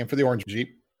what's the name for the orange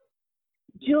Jeep?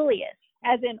 Julius,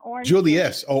 as in orange.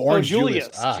 Julius. Oh, orange Julius.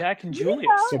 Jack and Julius.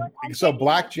 So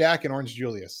black Jack and orange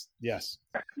Julius. Yes.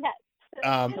 Yes.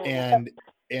 And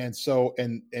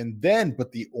then,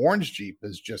 but the orange Jeep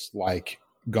has just like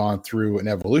gone through an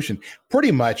evolution.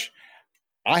 Pretty much,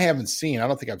 I don't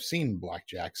think I've seen Black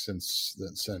Jack since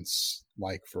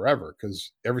like forever,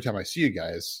 because every time I see you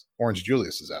guys, Orange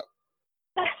Julius is out.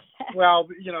 Well,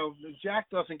 Jack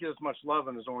doesn't get as much love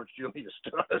as Orange Julius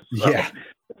does. So. Yeah.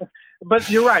 But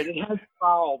you're right. It has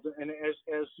evolved. And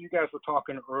as you guys were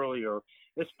talking earlier,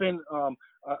 it's been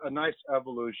a nice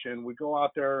evolution. We go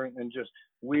out there and just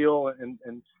wheel, and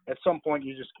at some point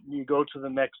you go to the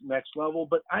next level.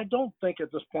 But I don't think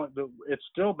at this point that it's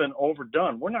still been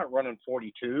overdone. We're not running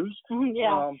 42s.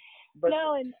 Yeah.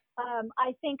 No, and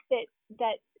I think that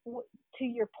to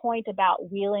your point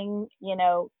about wheeling,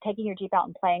 taking your Jeep out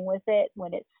and playing with it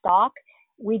when it's stock,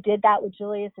 we did that with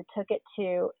Julius. It took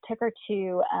her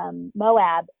to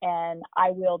Moab, and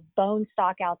I wheeled bone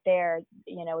stock out there,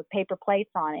 with paper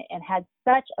plates on it, and had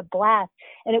such a blast.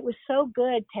 And it was so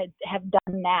good to have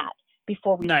done that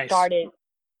before we started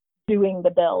doing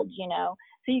the build, So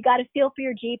you got to feel for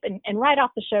your Jeep, and right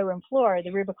off the showroom floor,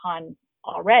 the Rubicon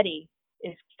already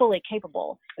is fully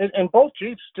capable. And both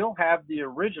Jeeps still have the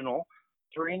original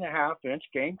 3.5-inch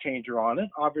game changer on it.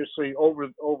 Obviously,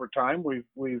 over time, we've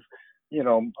built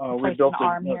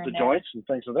the joints and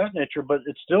things of that nature, but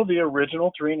it's still the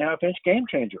original 3.5-inch game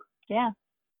changer. Yeah,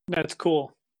 that's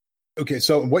cool. Okay,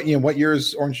 so what year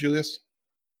is Orange Julius?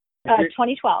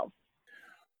 2012.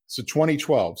 So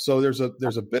 2012. So there's a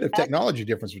bit of technology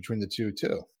difference between the two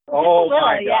too. Oh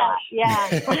my gosh!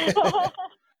 Yeah.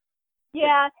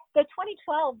 Yeah, the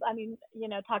 2012,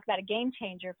 talk about a game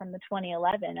changer from the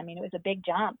 2011. It was a big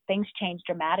jump. Things changed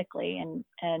dramatically, and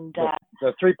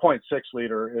the 3.6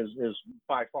 liter is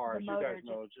by far, as you guys motor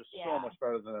know, just so much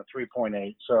better than a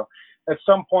 3.8. So at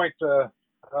some point,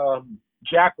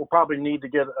 Jack will probably need to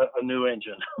get a new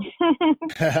engine.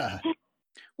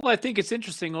 Well, I think it's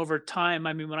interesting over time.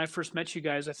 When I first met you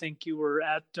guys, I think you were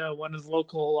at one of the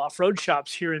local off-road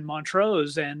shops here in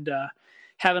Montrose, and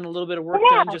having a little bit of work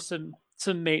done, just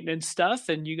some maintenance stuff,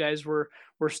 and you guys were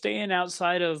staying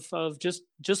outside of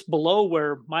just below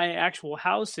where my actual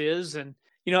house is. And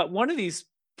at one of these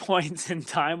points in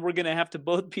time, we're going to have to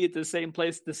both be at the same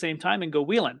place at the same time and go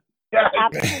wheeling. Yeah,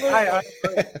 absolutely.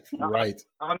 Right.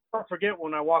 I'll never forget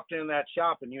when I walked in that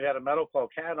shop and you had a Metal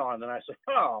Cloak hat on, and I said,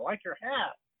 "Oh, I like your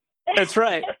hat." That's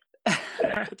right.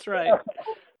 That's right.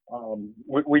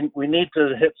 We need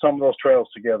to hit some of those trails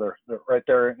together right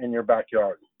there in your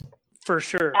backyard. For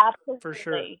sure. Absolutely. For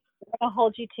sure. We're going to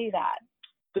hold you to that.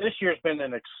 This year's been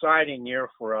an exciting year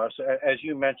for us. As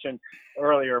you mentioned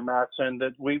earlier, Mattson,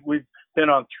 that we've been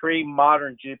on 3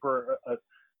 modern Jeeper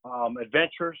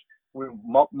adventures.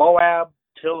 Moab,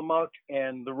 Tillamook,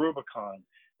 and the Rubicon.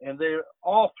 And they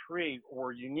all 3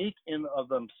 were unique in of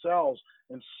themselves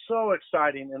and so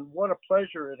exciting. And what a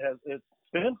pleasure it's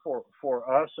been for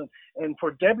us and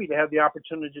for Debbie to have the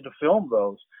opportunity to film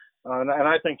those. And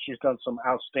I think she's done some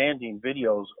outstanding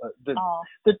videos that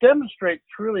demonstrate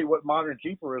truly what Modern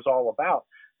Jeeper is all about,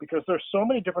 because there's so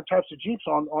many different types of Jeeps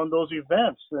on those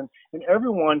events, and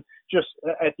everyone just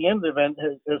at the end of the event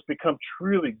has become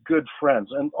truly good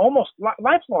friends and almost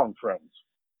lifelong friends.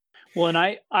 Well, and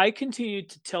I continue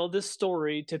to tell this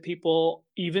story to people,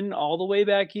 even all the way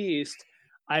back east.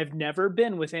 I've never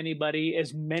been with anybody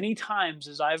as many times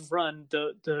as I've run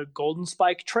the Golden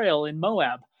Spike Trail in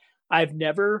Moab. I've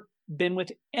never been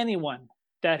with anyone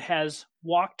that has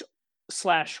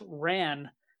walked/ran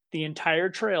the entire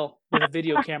trail with a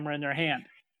video camera in their hand.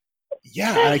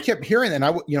 Yeah, and I kept hearing that.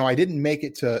 And I didn't make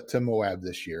it to Moab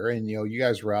this year, and you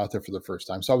guys were out there for the first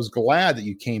time, so I was glad that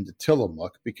you came to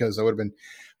Tillamook, because I would have been,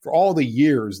 for all the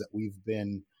years that we've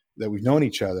known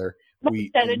each other,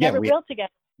 we've never wheeled together.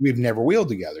 We've never wheeled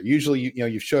together. Usually,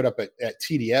 you've showed up at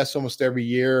TDS almost every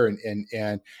year,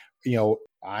 and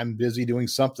I'm busy doing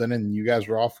something, and you guys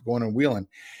were off going and wheeling.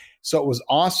 So it was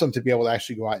awesome to be able to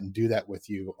actually go out and do that with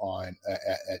you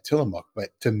at Tillamook. But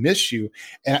to miss you,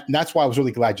 and that's why I was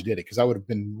really glad you did it, because I would have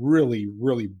been really,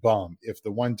 really bummed if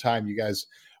the one time you guys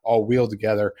all wheeled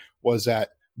together was at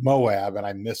Moab and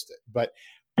I missed it. But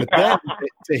then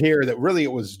to hear that really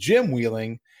it was Jim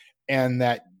wheeling, and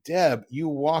that Deb, you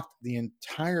walked the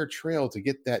entire trail to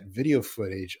get that video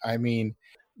footage. I mean,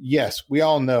 yes, we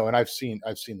all know, and I've seen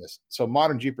this. So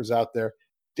Modern Jeepers out there,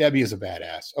 Debbie is a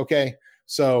badass. Okay.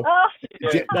 So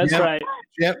that's right.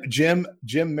 Jim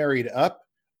married up.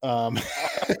 I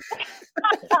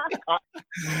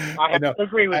have to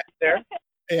agree with you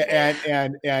there.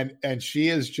 And she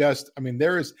is just,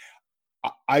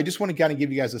 I just want to kind of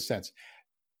give you guys a sense.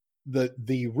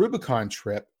 The Rubicon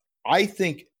trip, I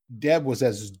think Deb was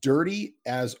as dirty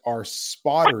as our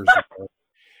spotters were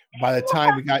by the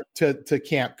time we got to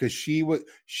camp, because she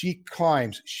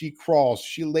climbs, she crawls,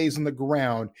 she lays on the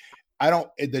ground.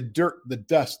 The dirt, the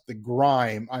dust, the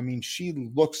grime. She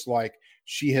looks like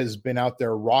she has been out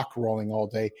there rock rolling all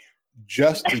day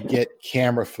just to get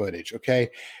camera footage. Okay.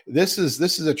 This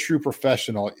is a true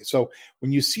professional. So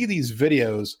when you see these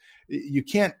videos, you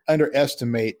can't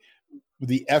underestimate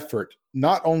the effort,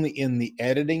 not only in the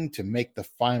editing to make the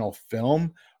final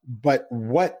film, but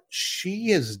what she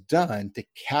has done to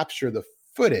capture the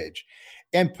footage.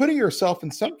 And putting yourself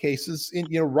in some cases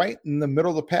right in the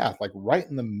middle of the path, like right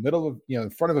in the middle of, in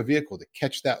front of a vehicle to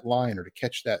catch that line or to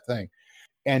catch that thing,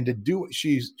 and to do what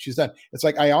she's done. It's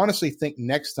like, I honestly think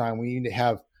next time we need to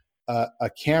have a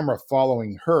camera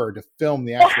following her to film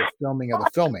the actual filming of the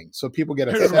filming, so people get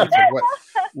a sense of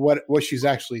what she's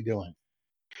actually doing.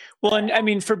 Well,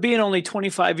 and for being only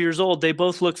 25 years old, they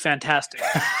both look fantastic.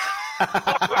 You're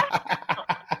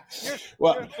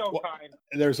so kind.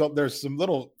 There's some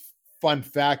little fun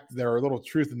fact there, or a little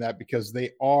truth in that, because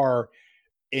they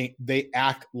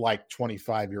act like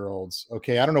 25-year-olds.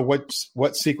 Okay. I don't know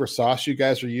what secret sauce you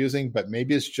guys are using, but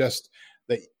maybe it's just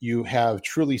that you have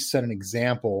truly set an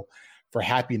example for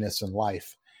happiness in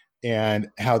life and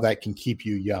how that can keep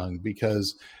you young,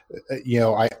 because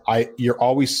you're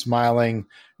always smiling.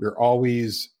 You're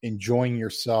always enjoying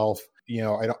yourself.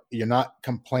 You're not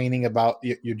complaining about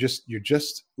it. You're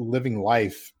just living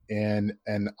life. And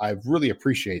I really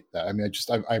appreciate that.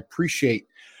 I appreciate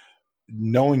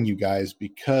knowing you guys,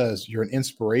 because you're an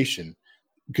inspiration.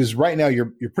 Because right now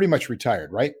you're pretty much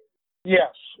retired, right?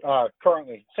 Yes,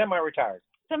 currently semi-retired.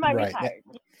 Semi-retired. Right.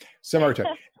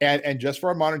 Semi-retired. And just for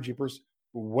our Modern Jeepers,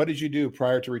 what did you do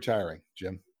prior to retiring,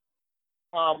 Jim?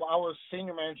 I was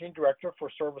senior managing director for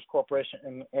Service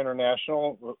Corporation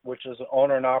International, which is an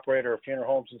owner and operator of funeral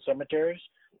homes and cemeteries,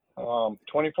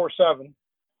 24/7.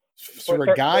 So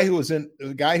a guy who was in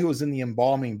the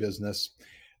embalming business,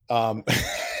 in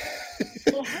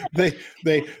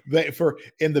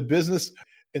the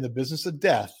business of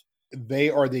death, they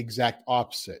are the exact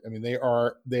opposite.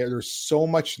 There's so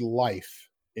much life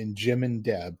in Jim and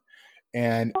Deb,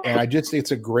 and I just think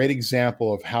it's a great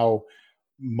example of how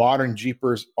modern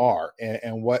Jeepers are,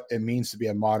 and what it means to be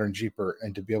a modern Jeeper,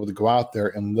 and to be able to go out there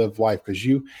and live life, because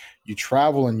you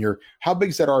travel in how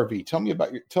big's that RV?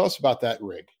 Tell us about that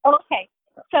rig. Okay.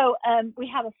 So we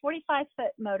have a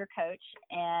 45-foot motor coach,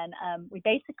 and we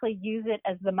basically use it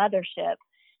as the mothership.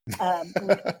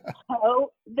 We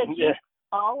tow the Jeep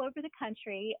all over the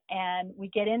country, and we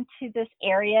get into this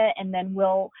area, and then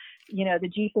the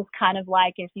Jeep is kind of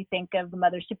like, if you think of the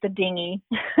mothership, the dinghy,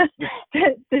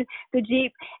 the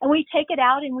Jeep, and we take it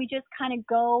out and we just kind of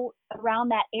go around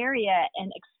that area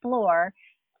and explore,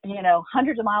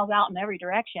 hundreds of miles out in every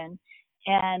direction.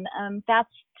 And that's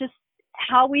just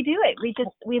how we do it.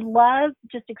 We love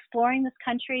just exploring this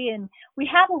country, and we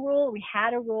had a rule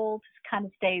to kind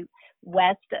of stay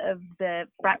west of the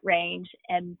Front Range,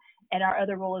 and our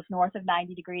other rule is north of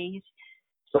 90 degrees.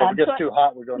 So if it gets too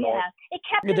hot, we go north. Yeah, it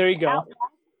kept there you go. Out.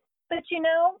 But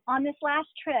on this last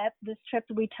trip, that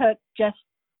we took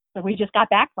that we just got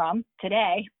back from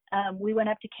today, we went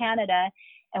up to Canada,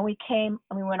 and we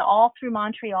went all through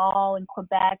Montreal and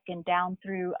Quebec, and down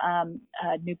through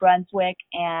New Brunswick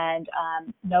and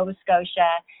Nova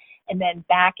Scotia, and then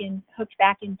hooked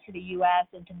back into the U.S.,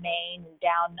 into Maine, and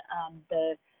down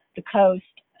the coast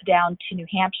down to New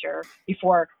Hampshire,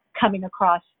 before coming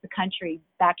across the country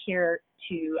back here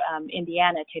to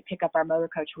Indiana to pick up our motor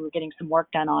coach. We were getting some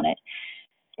work done on it.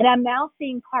 And I'm now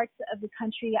seeing parts of the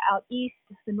country out east,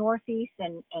 the Northeast,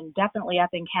 and definitely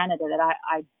up in Canada that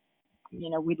I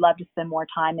we'd love to spend more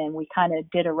time in. We kind of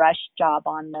did a rush job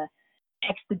on the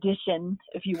expedition,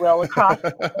 if you will, across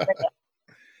the area.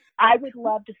 I would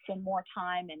love to spend more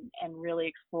time and really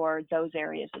explore those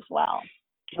areas as well.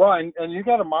 Well, and you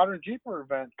got a Modern Jeeper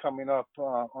event coming up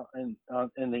in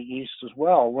the East as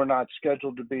well. We're not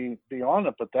scheduled to be on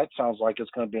it, but that sounds like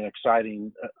it's going to be an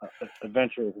exciting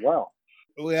adventure as well.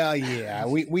 Well, yeah,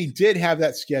 we did have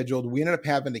that scheduled. We ended up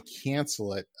having to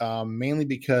cancel it mainly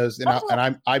because,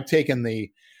 I've taken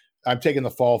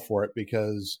the fall for it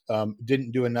because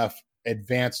didn't do enough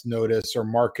advance notice or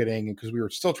marketing, and because we were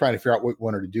still trying to figure out what we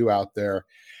wanted to do out there,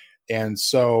 and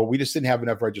so we just didn't have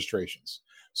enough registrations.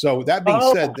 So that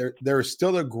being said, there's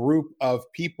still a group of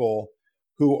people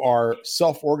who are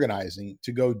self-organizing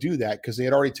to go do that because they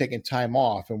had already taken time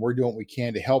off, and we're doing what we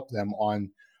can to help them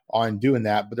on doing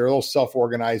that. But they're a little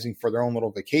self-organizing for their own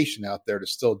little vacation out there to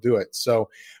still do it. So,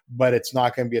 but it's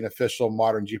not going to be an official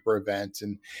Modern Jeeper event.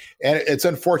 And it's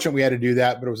unfortunate we had to do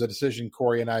that, but it was a decision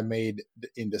Corey and I made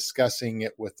in discussing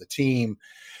it with the team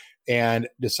and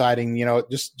deciding,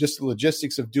 just the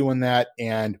logistics of doing that.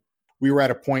 And we were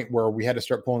at a point where we had to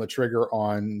start pulling the trigger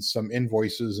on some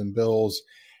invoices and bills,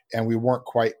 and we weren't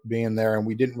quite being there, and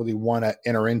we didn't really want to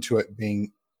enter into it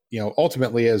being,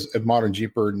 ultimately as a Modern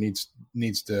Jeeper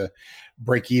needs to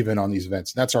break even on these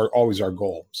events. And that's always our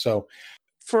goal. So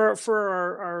for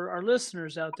our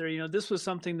listeners out there, this was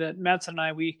something that Matt and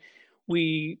I, we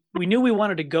knew we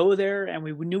wanted to go there, and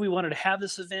we knew we wanted to have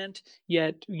this event.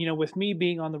 Yet, with me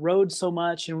being on the road so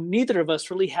much, and neither of us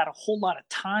really had a whole lot of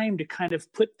time to kind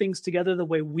of put things together the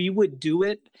way we would do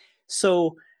it.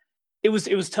 So it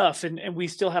was tough, and we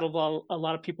still had a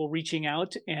lot of people reaching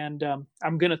out. And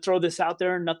I'm going to throw this out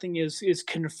there. Nothing is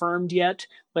confirmed yet,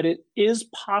 but it is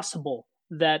possible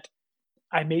that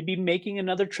I may be making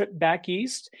another trip back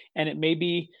east, and it may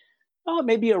be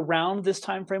around this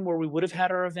time frame where we would have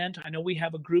had our event. I know we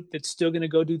have a group that's still going to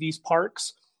go do these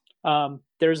parks.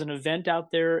 There's an event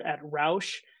out there at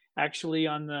Roush, actually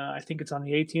I think it's on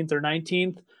the 18th or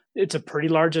 19th. It's a pretty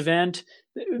large event.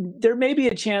 There may be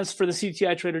a chance for the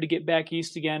CTI trailer to get back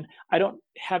east again. I don't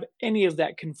have any of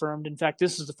that confirmed. In fact,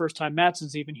 this is the first time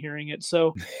Mattson's even hearing it.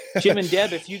 So Jim and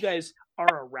Deb, if you guys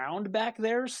are around back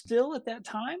there still at that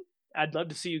time, I'd love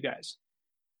to see you guys.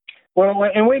 Well,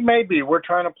 and we may be. We're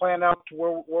trying to plan out to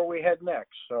where we head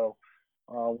next. So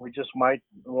we just might.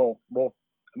 We'll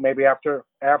maybe after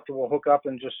we'll hook up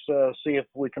and just see if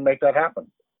we can make that happen.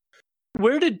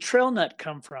 Where did TrailNut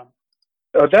come from?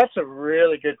 Oh, that's a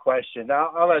really good question.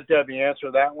 I'll let Debbie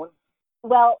answer that one.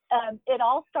 Well, it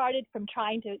all started from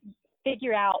trying to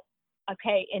figure out.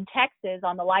 Okay, in Texas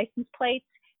on the license plates,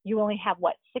 you only have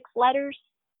 6 letters?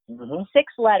 Mm-hmm.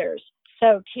 6 letters.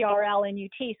 So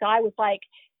TRLNUT. So I was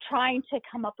trying to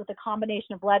come up with a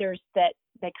combination of letters that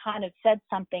kind of said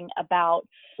something about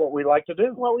what we like to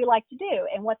do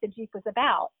and what the Jeep was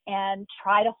about, and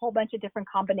tried a whole bunch of different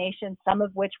combinations, some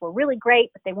of which were really great,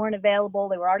 but they weren't available.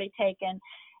 They were already taken.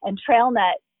 And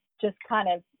TrailNut just kind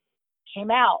of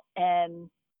came out. And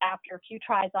after a few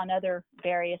tries on other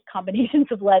various combinations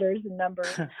of letters and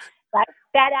numbers,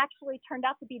 that actually turned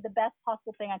out to be the best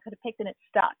possible thing I could have picked, and it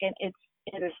stuck. And it's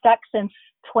stuck since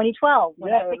 2012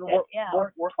 when I picked it. Yeah,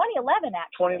 2011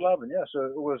 actually. 2011, yeah. So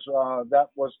it was that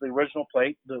was the original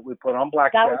plate that we put on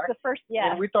Blackjack. That was the first,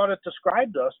 yeah. And we thought it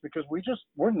described us because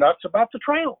we're nuts about the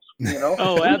trails,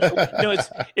 Oh, absolutely. No,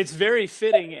 it's very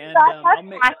fitting, and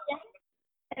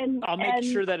I'll make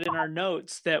sure that in our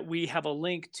notes that we have a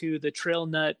link to the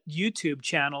TrailNut YouTube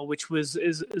channel, which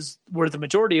is where the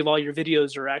majority of all your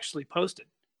videos are actually posted.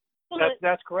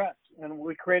 That's correct. And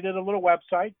we created a little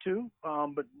website too,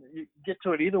 but you get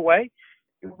to it either way.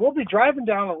 We'll be driving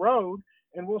down the road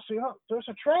and we'll see, there's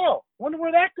a trail. Wonder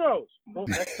where that goes. Well,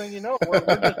 next thing you know, we're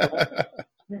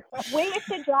just we used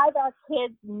to drive our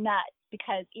kids nuts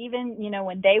because even,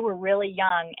 when they were really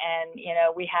young and,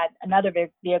 we had another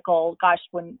vehicle,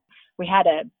 when we had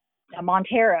a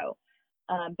Montero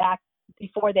back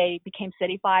before they became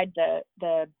cityfied,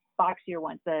 the boxier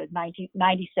ones, the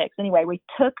 1996. Anyway, we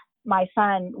took my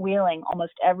son wheeling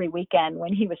almost every weekend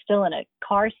when he was still in a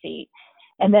car seat.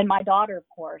 And then my daughter, of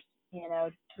course,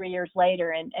 3 years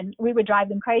later, and we would drive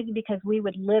them crazy because we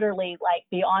would literally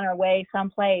be on our way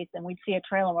someplace and we'd see a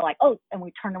trail and we're like, oh, and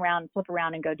we turn around, flip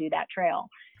around and go do that trail.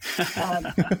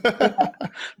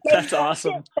 That's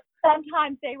awesome.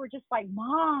 Sometimes they were just like,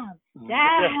 Mom,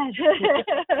 Dad,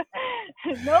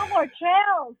 no more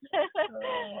trails.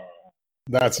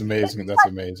 That's amazing. That's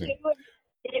amazing.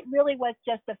 it really was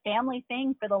just a family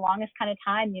thing for the longest kind of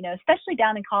time, especially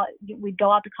down in we'd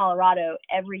go out to Colorado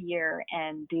every year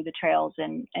and do the trails,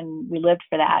 and we lived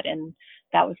for that. And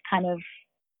that was kind of,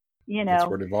 That's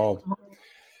where it evolved.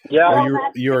 Yeah.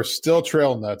 Well, you're still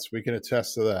trail nuts. We can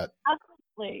attest to that.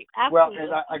 Absolutely. Well,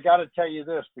 and I got to tell you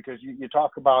this, because you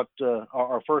talk about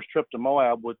our first trip to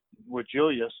Moab with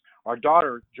Julius. Our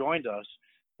daughter joined us,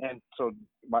 and so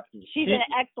she's an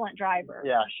excellent driver.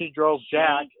 Yeah, she drove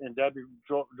Jack, and Debbie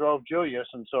drove Julius,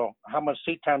 and so how much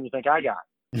seat time do you think I got?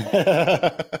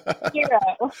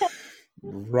 0.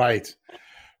 Right.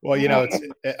 Well, it's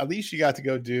at least you got to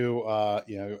go do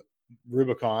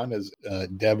Rubicon, as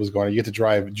Deb was going. You get to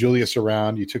drive Julius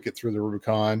around. You took it through the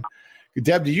Rubicon.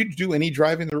 Deb, did you do any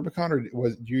driving the Rubicon, or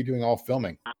was you doing all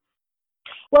filming?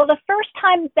 Well, the first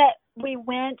time that we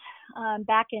went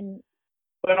back in,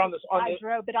 I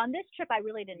drove. But on this trip, I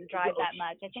really didn't drive that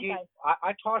much.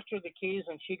 I tossed her the keys,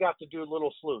 and she got to do a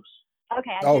little sluice.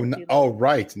 Okay.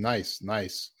 Right. Nice.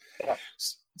 Yeah.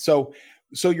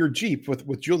 So your Jeep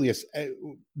with Julius,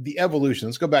 the evolution.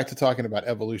 Let's go back to talking about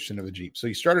evolution of a Jeep. So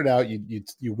you started out,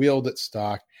 you wheeled it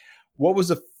stock. What was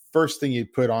the first thing you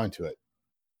put onto it?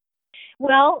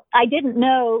 Well, I didn't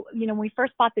know, when we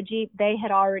first bought the Jeep, Jim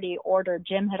had already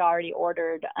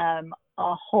ordered a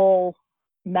whole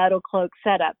metal cloak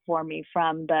setup for me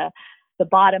from the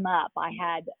bottom up. I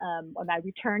had, when I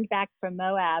returned back from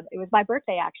Moab, it was my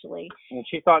birthday actually. And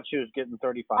she thought she was getting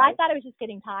 35. I thought I was just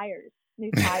getting new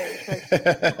tires.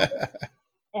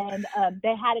 And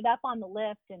they had it up on the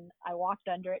lift, and I walked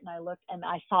under it and I looked, and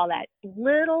I saw that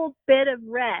little bit of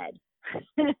red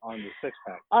on the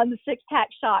six-pack. On the six-pack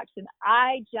shocks, and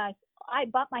I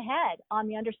bumped my head on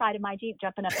the underside of my Jeep,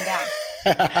 jumping up and down.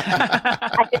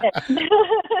 I did.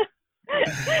 I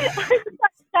was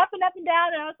like jumping up and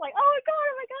down, and I was like, "Oh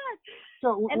my god!"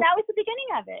 So, and that was the beginning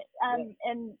of it.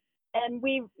 And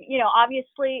we,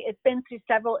 obviously, it's been through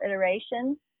several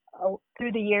iterations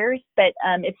through the years, but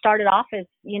it started off as,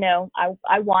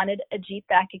 I wanted a Jeep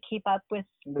that I could keep up with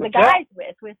the guys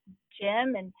with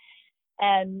Jim and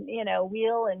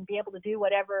wheel and be able to do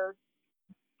whatever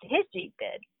his Jeep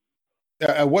did.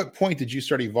 At what point did you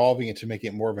start evolving it to make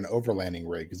it more of an overlanding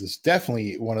rig? Because it's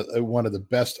definitely one of the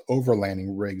best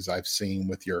overlanding rigs I've seen,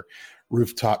 with your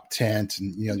rooftop tent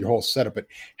and your whole setup. But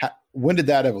when did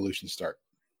that evolution start?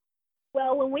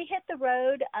 Well, when we hit the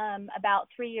road about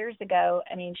 3 years ago,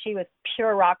 she was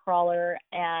pure rock crawler,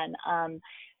 and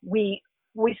we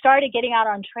started getting out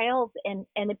on trails, and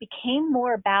it became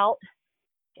more about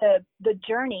the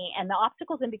journey, and the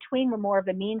obstacles in between were more of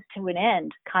a means to an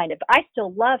end, kind of. I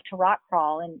still love to rock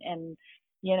crawl, and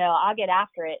I'll get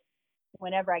after it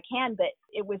whenever I can, but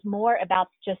it was more about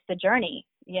just the journey.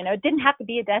 It didn't have to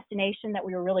be a destination that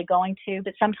we were really going to,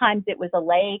 but sometimes it was a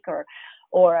lake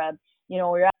or a, we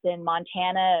were up in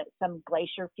Montana, some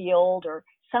glacier field or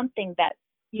something that,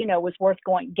 was worth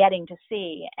getting to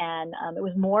see. And it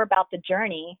was more about the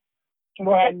journey.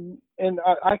 Well, and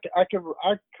I can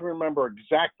remember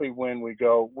exactly when we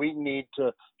go. We need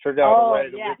to figure out a way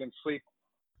that we can sleep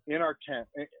in our tent.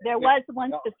 There was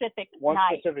one specific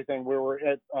thing. We were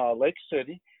at Lake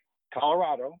City,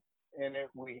 Colorado, and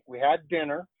we had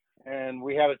dinner, and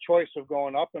we had a choice of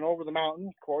going up and over the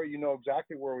mountain. Corey, you know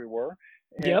exactly where we were.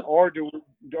 Yep. Or do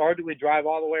we drive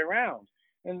all the way around?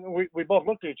 And we both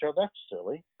looked at each other. That's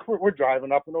silly. We're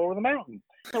driving up and over the mountain.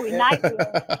 So we night wheeled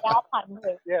the Alpine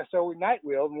route. Yeah, so we night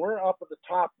wheeled, and we're up at the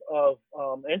top of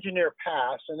Engineer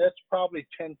Pass, and it's probably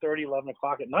 10:30, 11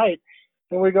 o'clock at night.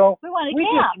 And we go, we want to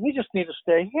camp. We just need to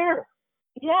stay here.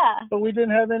 Yeah. But we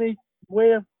didn't have any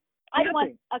way of I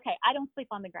don't sleep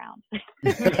on the ground. And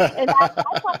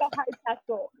that's like a hard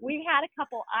tussle.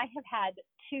 I have had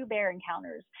 2 bear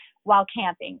encounters while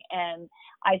camping. And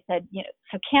I said,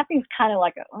 so camping's kind of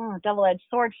like a double-edged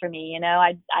sword for me.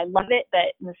 I love it,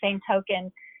 but in the same token,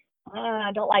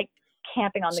 I don't like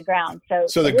camping on the ground.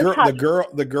 So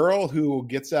the girl who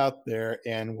gets out there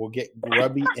and will get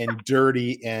grubby and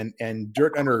dirty and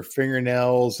dirt under her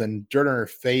fingernails and dirt on her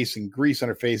face and grease on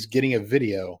her face, getting a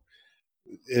video,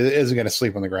 isn't going to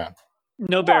sleep on the ground.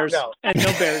 No bears. No. And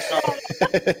no bears.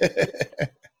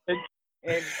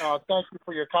 And thank you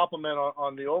for your compliment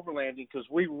on the overlanding, because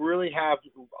we really have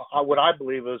what I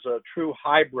believe is a true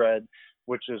hybrid,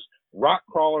 which is rock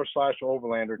crawler /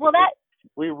 overlander. Well,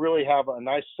 we really have a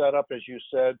nice setup, as you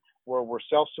said, where we're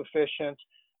self-sufficient,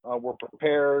 we're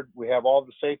prepared, we have all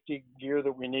the safety gear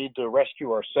that we need to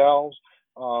rescue ourselves,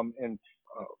 and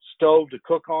stove to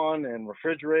cook on, and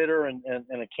refrigerator, and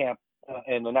a camp,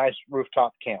 and a nice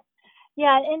rooftop camp.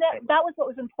 Yeah, and that was what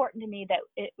was important to me, that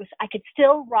I could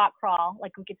still rock crawl,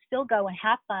 like we could still go and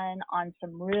have fun on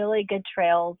some really good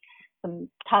trails, some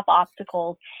tough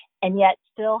obstacles, and yet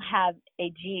still have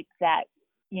a Jeep that,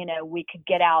 you know, we could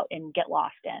get out and get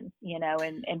lost in, you know,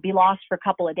 and be lost for a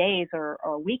couple of days or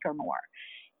a week or more.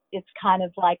 It's kind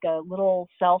of like a little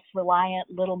self-reliant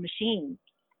little machine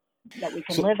that we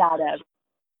can live out of.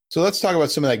 So let's talk about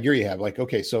some of that gear you have. Like,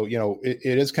 okay, so, you know,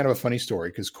 it is kind of a funny story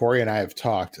because Corey and I have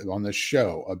talked on this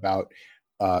show about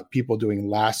people doing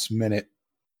last minute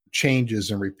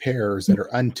changes and repairs that are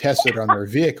untested on their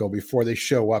vehicle before they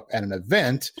show up at an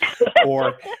event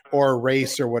or a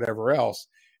race or whatever else.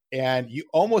 And you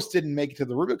almost didn't make it to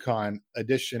the Rubicon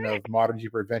edition of Modern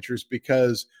Jeeper Adventures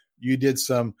because you did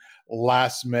some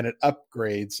last minute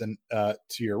upgrades and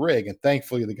to your rig. And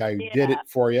thankfully the guy who did it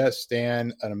for you,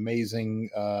 Stan, an amazing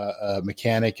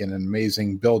mechanic and an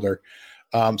amazing builder.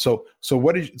 So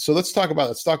let's talk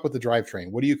with the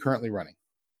drivetrain. What are you currently running?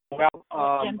 Well,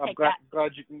 I'm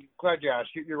glad you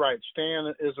asked. You're right.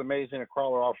 Stan is amazing at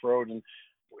Crawler Off-Road, and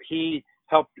he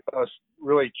helped us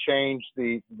really change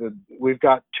we've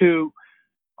got two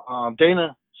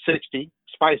Dana 60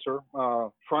 Spicer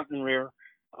front and rear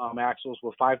axles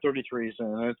with 533s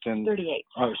in it, and 38.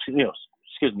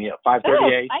 Excuse me,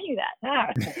 538. Oh, I knew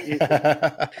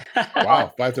that.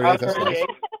 Wow, 538.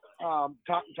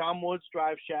 Tom Woods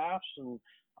drive shafts and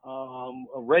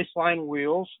Raceline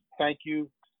wheels. Thank you,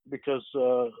 because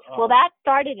well, that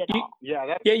started it all.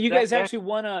 You guys actually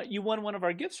won one of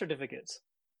our gift certificates.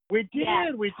 We did.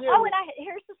 Yeah. We did. Oh, and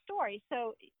here's the story.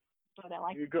 So, what I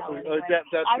like to tell anyway.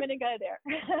 I'm going to go there.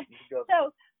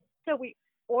 So we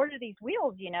order these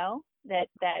wheels, you know, that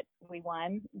we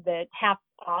won the half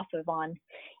off of on.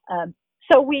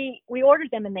 So we ordered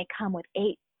them, and they come with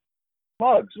 8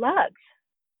 lugs.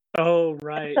 Oh,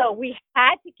 right. So we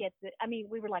had to get we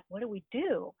were like, what do we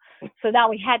do? So now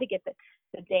we had to get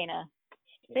the Dana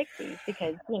 60s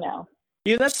because, you know.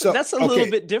 Yeah, that's a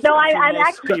little bit different. No, I'm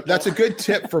actually. That's a good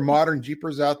tip for modern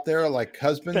Jeepers out there, like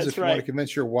husbands. That's if you want to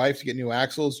convince your wife to get new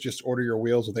axles, just order your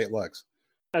wheels with 8 lugs.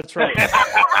 That's right. But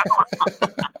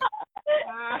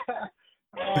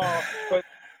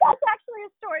that's actually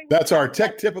a story. That's our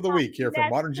tech tip of the week here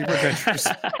from Modern Jeeper Adventures.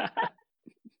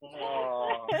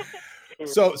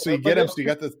 So you get them. So you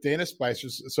got the Dana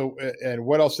Spicers. So and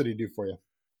what else did he do for you?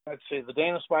 Let's see, the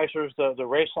Dana Spicers, the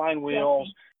Raceline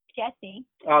wheels. Jesse.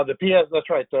 The PS, that's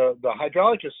right. The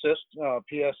hydraulic assist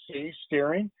PSC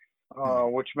steering,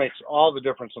 which makes all the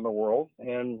difference in the world.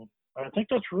 And I think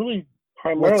that's really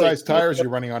primarily. What size tires are you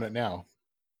running on it now?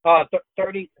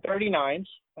 39s.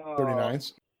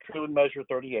 39s. We would measure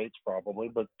 38s probably,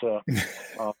 but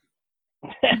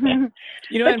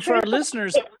you know, and for our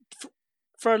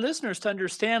listeners to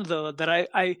understand, though, that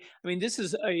I mean, this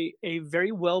is a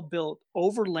very well built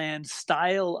overland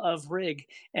style of rig,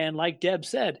 and like Deb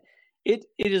said, it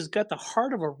has got the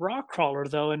heart of a rock crawler,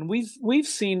 though, and we've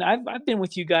seen. I've been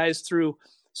with you guys through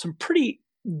some pretty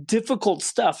difficult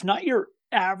stuff, not your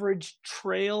average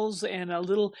trails, and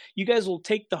you guys will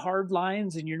take the hard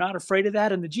lines, and you're not afraid of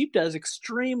that, and the Jeep does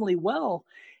extremely well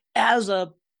as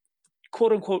a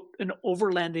quote unquote an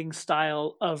overlanding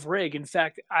style of rig. In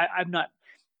fact, I'm not.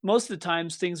 Most of the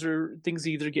times things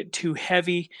either get too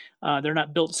heavy, they're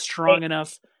not built strong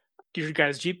enough. Your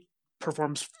guys' Jeep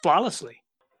performs flawlessly.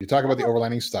 You talk about the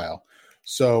overlanding style.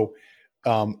 So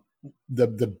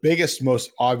the biggest,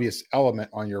 most obvious element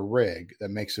on your rig that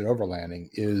makes it overlanding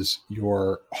is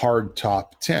your hard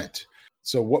top tent.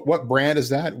 So what brand is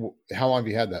that? How long have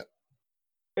you had that?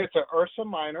 It's an Ursa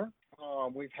Minor.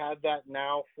 We've had that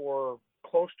now for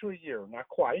close to a year, not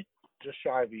quite. Just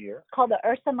shy of a year. It's called the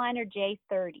Ursa Minor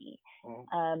J30.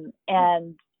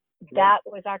 And that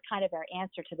was our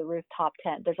answer to the rooftop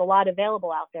tent. There's a lot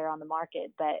available out there on the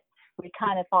market, but we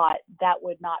kind of thought that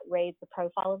would not raise the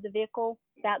profile of the vehicle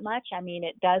that much. I mean,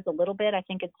 it does a little bit. I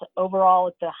think it's overall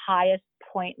at the highest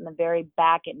point in the very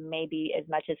back, it may be as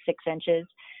much as 6 inches.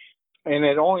 And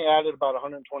it only added about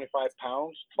 125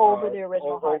 pounds over the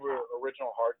original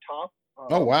hard top.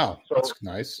 Oh, wow. So that's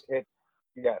nice.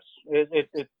 Yes,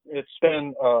 it's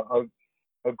been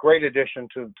a great addition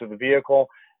to the vehicle,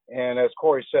 and as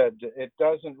Corey said, it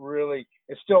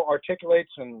still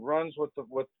articulates and runs with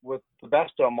the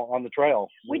best of them on the trail.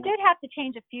 We did have to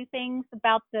change a few things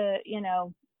about the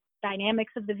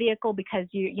dynamics of the vehicle because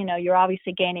you're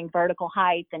obviously gaining vertical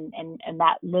height and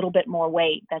that little bit more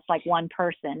weight. That's like one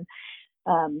person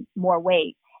more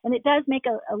weight. And it does make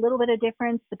a little bit of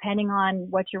difference depending on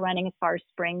what you're running as far as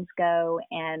springs go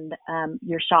and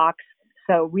your shocks.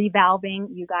 So revalving,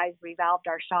 you guys revalved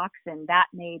our shocks, and that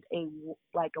made a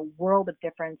world of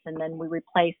difference. And then we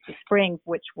replaced the springs,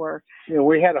 which were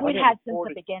we had since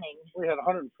the beginning. We had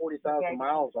 140,000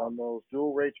 miles on those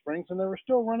dual rate springs, and they were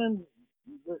still running,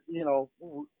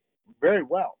 very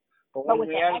well. But But when with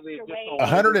we the added the extra additional weight-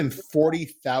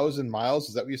 140,000 miles.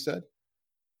 Is that what you said?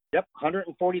 Yep,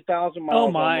 140,000 miles.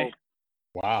 Oh my!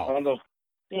 Wow. On those.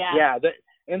 Yeah. Yeah.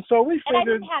 And so we And I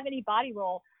figured. didn't have any body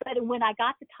roll, but when I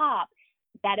got the top,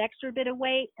 that extra bit of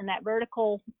weight and that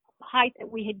vertical height that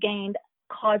we had gained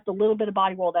caused a little bit of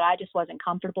body roll that I just wasn't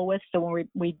comfortable with. So when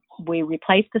we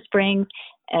replaced the springs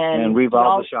and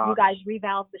revalved the shocks. you guys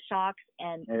revalved the shocks,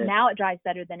 and now it drives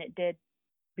better than it did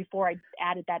before I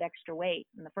added that extra weight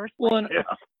in the first place. Well,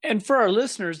 and for our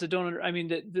listeners that don't,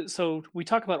 so we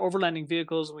talk about overlanding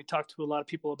vehicles, and we talk to a lot of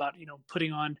people about,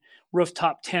 putting on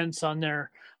rooftop tents on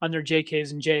their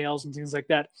JKs and JLs and things like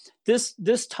that.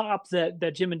 This top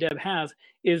that Jim and Deb have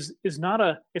is not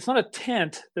a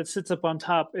tent that sits up on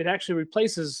top. It actually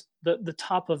replaces the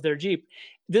top of their Jeep.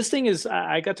 This thing is,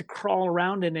 I got to crawl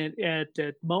around in it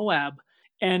at Moab.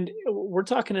 And we're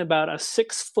talking about a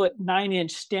 6'9"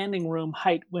 standing room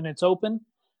height when it's open.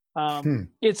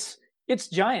 It's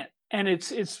giant, and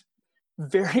it's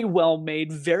very well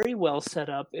made, very well set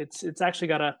up. It's actually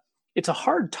got it's a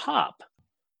hard top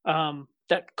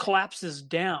that collapses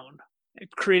down,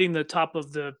 creating the top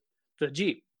of the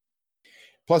Jeep.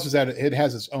 Plus, is that it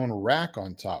has its own rack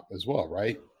on top as well,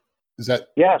 right? Is that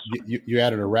yes? You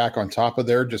added a rack on top of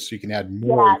there just so you can add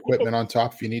more equipment on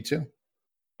top if you need to.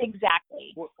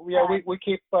 Exactly. Yeah, we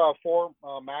keep 4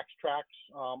 max tracks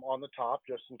on the top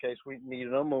just in case we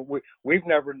needed them. We've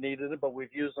never needed it, but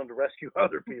we've used them to rescue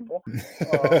other people.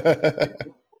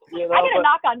 I'm gonna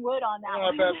knock on wood on that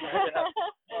one.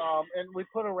 And we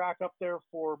put a rack up there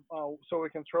for so we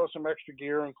can throw some extra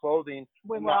gear and clothing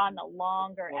when we're on a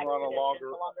longer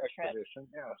expedition.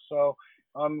 Yeah, so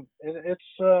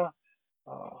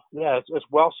it's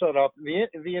well set up.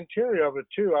 The interior of it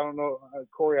too. I don't know,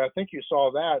 Corey. I think you saw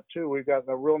that too. We've got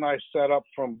a real nice setup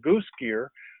from Goose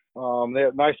Gear. They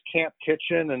have a nice camp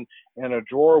kitchen and a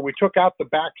drawer. We took out the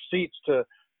back seats to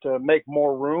make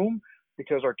more room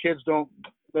because our kids don't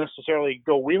necessarily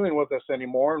go wheeling with us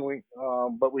anymore. And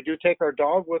but we do take our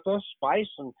dog with us, Spice,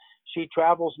 and she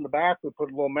travels in the back. We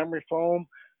put a little memory foam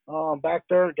back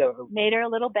there. Made her a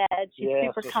little bed. She's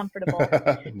super comfortable.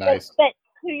 Nice. But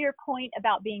to your point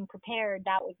about being prepared,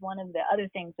 that was one of the other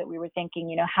things that we were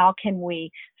thinking, how can we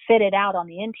fit it out on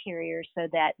the interior so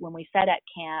that when we set at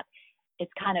camp,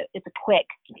 it's a quick,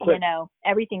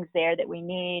 everything's there that we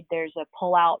need. There's a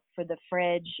pull out for the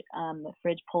fridge. The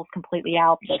fridge pulls completely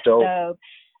out. The stove.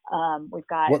 We've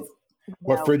got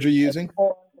what fridge are you using?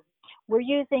 We're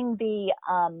using the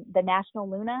National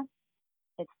Luna.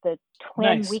 It's the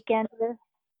twin Weekender.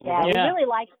 Yeah, we really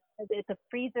like it. It's a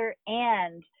freezer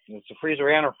and it's a freezer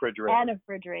and a refrigerator. And a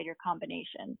refrigerator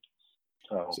combination.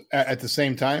 So at the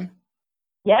same time?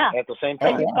 Yeah. At the same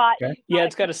time.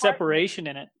 It's got a separation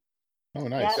in it. Oh,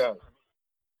 nice. Yeah.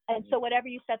 And so whatever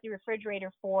you set the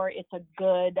refrigerator for, it's a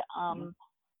good,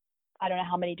 I don't know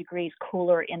how many degrees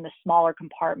cooler in the smaller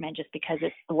compartment just because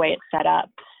it's the way it's set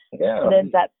up. Yeah. It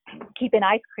ends up keeping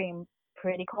ice cream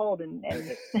pretty cold and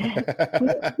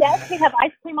yes, we have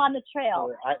ice cream on the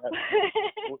trail.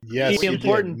 Yes, the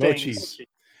important mochis.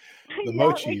 The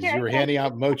mochis. You were handing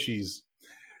out mochis.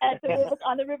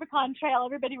 On the Rubicon Trail,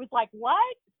 everybody was like,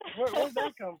 "What? Where'd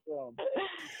that come from?"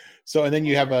 So, and then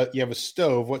you have a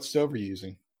stove. What stove are you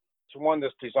using? It's one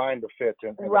that's designed to fit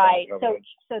in. Right.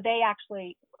 So they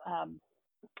actually,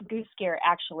 Goose Gear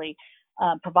actually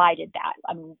provided that.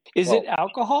 I mean, is it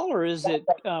alcohol or is it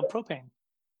propane?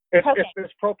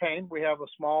 It's propane. We have a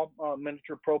small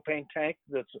miniature propane tank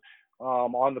that's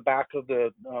on the back of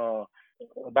the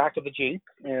Jeep,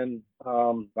 and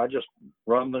I just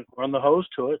run the hose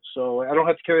to it, so I don't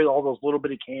have to carry all those little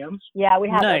bitty cans. Yeah, we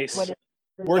have. Nice.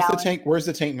 Where's the tank? Where's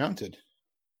the tank mounted?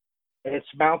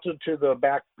 It's mounted to the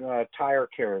back tire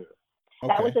carrier.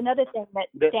 Okay. That was another thing that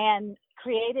Stan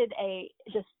created.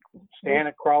 Stan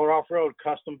at Crawler Off Road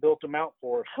custom built a mount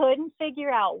for us. Couldn't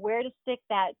figure out where to stick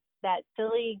that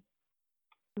silly,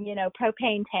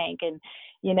 propane tank, and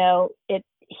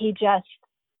he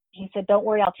said, "Don't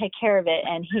worry, I'll take care of it."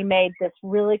 And he made this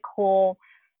really cool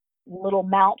little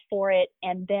mount for it.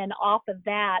 And then off of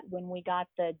that, when we got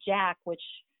the jack, which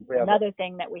another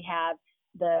thing that we have,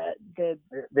 the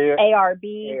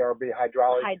ARB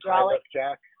hydraulic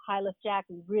high lift jack,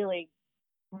 we really,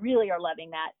 really are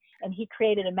loving that. And he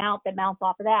created a mount that mounts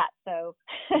off of that. So.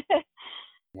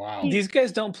 Wow. These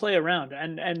guys don't play around.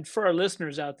 And for our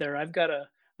listeners out there, I've got a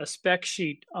spec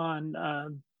sheet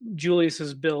on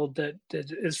Julius's build that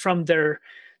is from their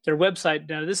website.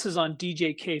 Now, this is on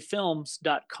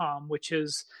djkfilms.com, which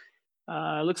is,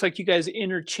 looks like you guys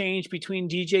interchange between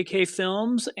DJK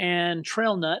Films and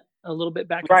TrailNut a little bit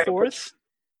back and forth.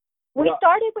 We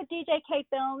started with DJK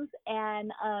Films,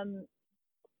 and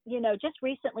just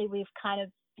recently we've kind of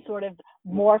sort of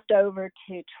morphed over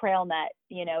to TrailNut.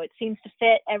 It seems to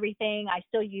fit everything. I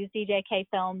still use DJK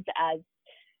films as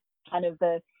kind of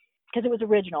because it was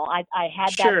original. I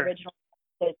had that original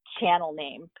the channel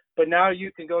name. But now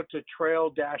you can go to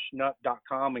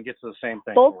trail-nut.com and get to the same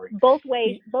thing. Both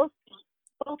ways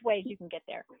you can get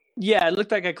there. Yeah, it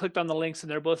looked like I clicked on the links and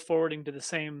they're both forwarding to the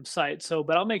same site. So,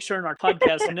 but I'll make sure in our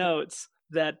podcast notes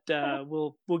that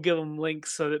we'll give them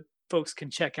links so that folks can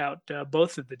check out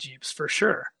both of the Jeeps for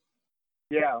sure.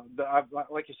 Yeah,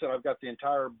 like you said, I've got the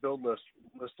entire build list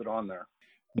listed on there.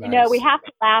 Nice. We have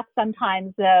to laugh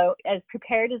sometimes, though. As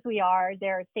prepared as we are,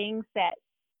 there are things that,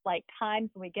 like times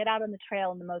when we get out on the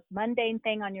trail and the most mundane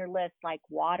thing on your list, like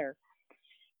water.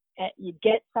 You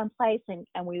get someplace and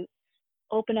we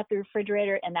open up the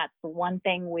refrigerator, and that's the one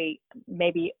thing we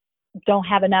maybe don't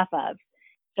have enough of.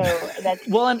 So that's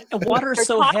well, and water is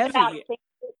so heavy.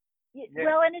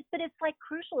 Well, but it's like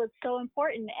crucial. It's so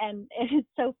important, and it's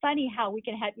so funny how we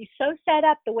can have you so set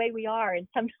up the way we are, and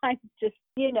sometimes just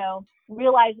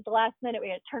realize at the last minute we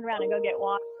got to turn around and go get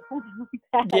water.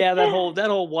 Yeah, that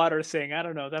whole water thing. I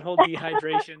don't know, that whole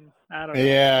dehydration. I don't know.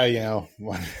 Yeah, It's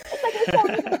like it's so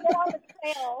easy to get on the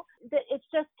trail. It's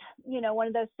just one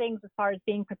of those things as far as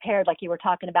being prepared, like you were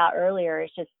talking about earlier.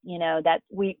 It's just that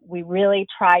we really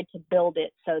tried to build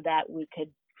it so that we could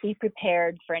be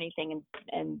prepared for anything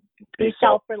and be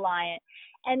self-reliant.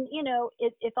 And,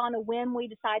 if on a whim we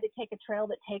decide to take a trail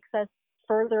that takes us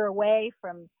further away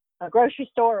from a grocery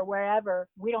store or wherever,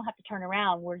 we don't have to turn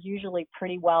around. We're usually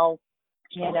pretty well,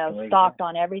 stocked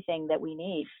on everything that we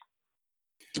need.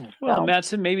 Well, so,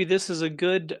 Mattson, maybe this is a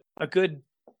good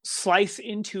slice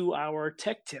into our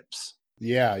tech tips.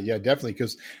 Yeah, definitely.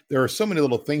 Because there are so many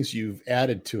little things you've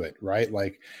added to it, right?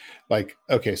 Like,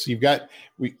 okay, so you've got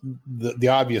the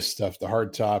obvious stuff, the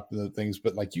hard top, the things,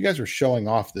 but like you guys are showing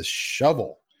off this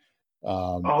shovel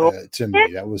to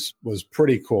me. That was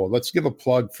pretty cool. Let's give a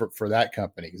plug for that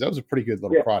company, because that was a pretty good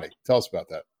little product. Tell us about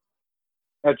that.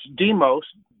 That's Demos.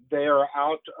 They are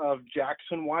out of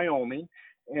Jackson, Wyoming.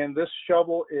 And this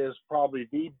shovel is probably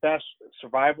the best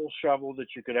survival shovel that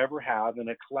you could ever have. And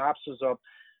it collapses up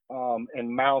and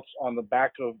mounts on the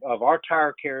back of our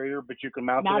tire carrier, but you can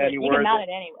mount it anywhere. You can mount it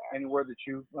anywhere that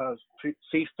you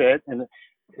see fit. And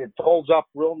it folds up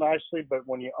real nicely, but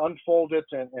when you unfold it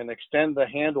and extend the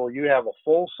handle, you have a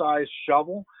full-size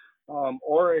shovel,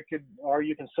 or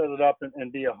you can set it up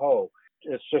and be a hoe.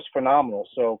 It's just phenomenal.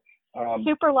 So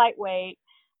super lightweight,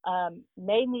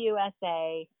 made in the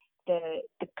USA.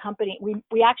 The company,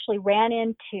 we actually ran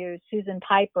into Susan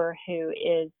Piper, who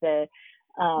is the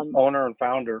owner and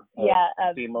founder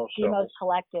of Demos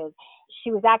Collective.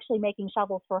 She was actually making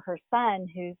shovels for her son,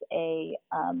 who's a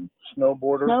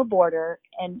snowboarder,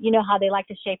 and you know how they like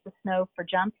to shape the snow for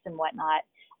jumps and whatnot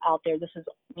out there. This is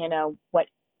what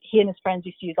he and his friends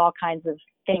used to use all kinds of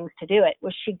things to do it.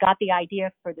 Was she got the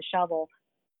idea for the shovel,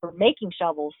 for making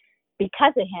shovels,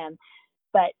 because of him.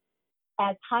 But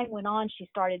as time went on, she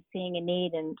started seeing a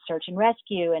need in search and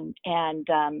rescue, and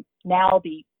now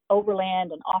the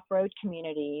overland and off-road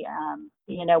community.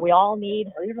 We all need,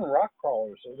 or even rock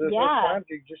crawlers. There's times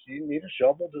you need a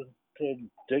shovel to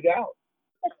dig out.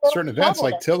 Certain events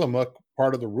like Tillamook,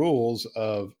 part of the rules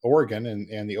of Oregon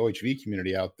and the OHV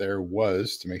community out there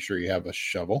was to make sure you have a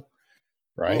shovel,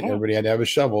 right? Mm-hmm. Everybody had to have a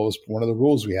shovel. It was one of the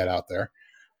rules we had out there.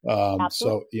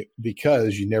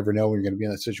 Because you never know when you're going to be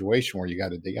in that situation where you got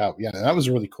to dig out. Yeah, and that was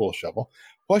a really cool shovel.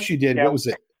 Plus you did, what was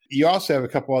it? You also have a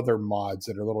couple other mods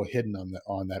that are a little hidden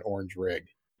on that orange rig.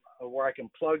 Where I can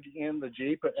plug in the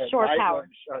Jeep at shore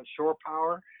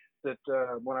power, that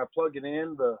when I plug it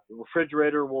in, the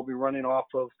refrigerator will be running off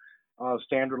of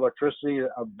standard electricity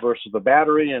versus the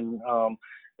battery, and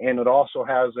it also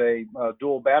has a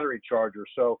dual battery charger.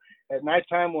 So at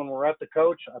nighttime when we're at the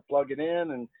coach, I plug it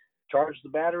in and charge the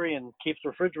battery and keeps the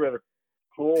refrigerator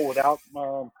cool without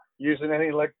using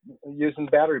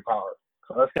battery power.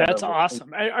 So that's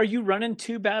awesome. Are you running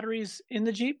two batteries in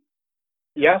the Jeep?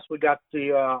 Yes, we got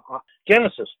the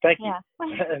Genesis. Thank you.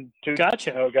 Yeah. And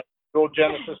gotcha. We got the old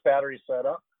Genesis battery set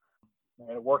up,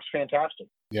 and it works fantastic.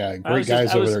 Yeah, great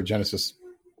guys over there at Genesis.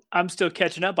 I'm still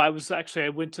catching up. I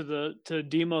went to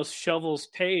Demos Shovels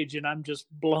page, and I'm just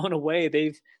blown away.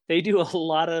 They do a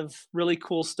lot of really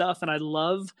cool stuff, and I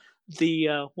love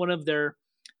the one of their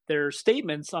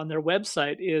statements on their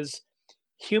website is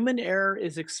human error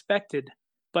is expected,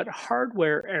 but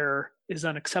hardware error is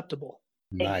unacceptable.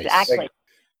 Nice. Exactly.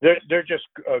 They're just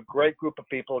a great group of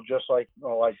people, just like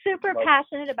super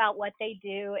passionate about what they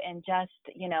do, and just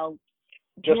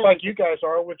really, like you guys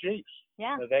are with Jeeps.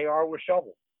 Yeah, they are with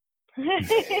shovels.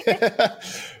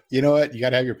 You know what? You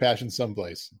got to have your passion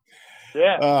someplace.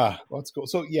 Yeah. Well, that's cool.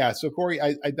 So yeah, so Corey,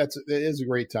 that is a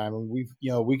great time, and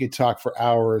we could talk for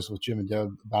hours with Jim and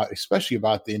Deb especially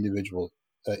about the individual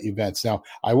events. Now,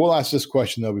 I will ask this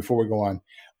question though before we go on.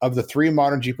 Of the 3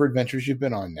 Modern Jeeper adventures you've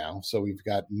been on now, so we've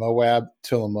got Moab,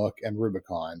 Tillamook, and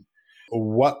Rubicon.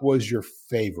 What was your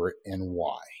favorite and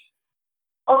why?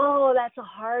 Oh, that's a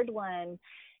hard one.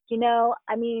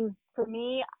 I mean, for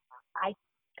me, I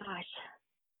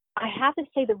have to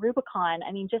say the Rubicon.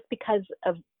 I mean, just because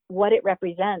of what it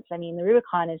represents. I mean, the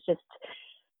Rubicon is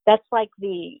that's like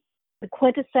the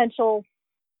quintessential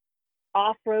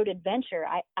off-road adventure.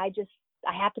 I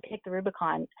have to pick the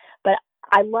Rubicon, but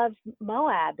I love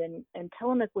Moab, and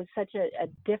Tillamook was such a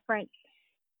different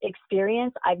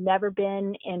experience. I've never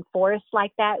been in forests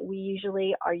like that. We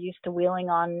usually are used to wheeling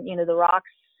on, the rocks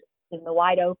in the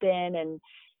wide open, and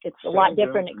it's a lot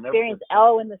different experience.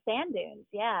 Oh, in the sand dunes.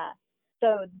 Yeah.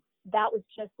 So that was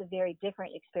just a very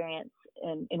different experience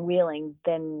in wheeling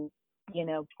than,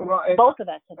 both of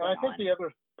us have been I think on. the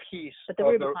other piece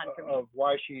of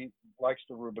why she likes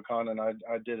the Rubicon, and I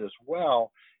did as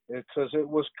well, is because it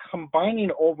was combining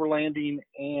overlanding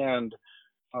and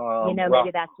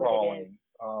maybe that's crawling.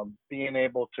 What it is. Being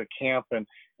able to camp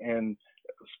and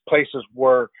places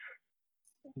where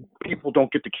people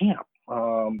don't get to camp.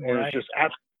 And it's just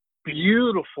absolutely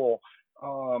beautiful.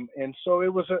 And so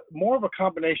it was more of a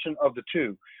combination of the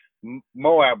two.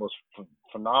 Moab was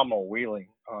phenomenal wheeling,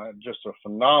 just a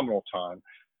phenomenal time.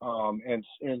 And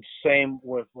same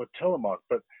with Tillamook.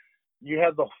 But you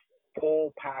had the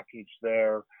full package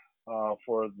there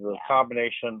for the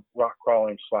combination rock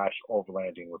crawling /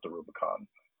 overlanding with the Rubicon.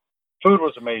 Food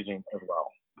was amazing as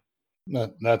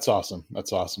well. That's awesome.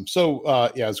 That's awesome. So,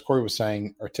 as Corey was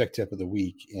saying, our tech tip of the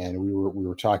week, and we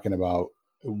were talking about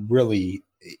really,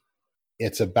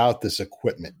 it's about this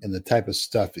equipment and the type of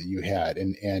stuff that you had,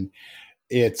 and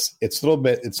it's a little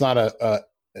bit. It's not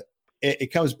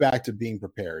it comes back to being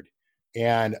prepared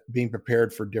and being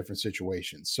prepared for different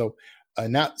situations. So,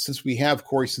 since we have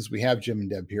Jim and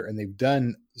Deb here, and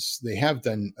they have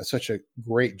done such a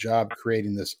great job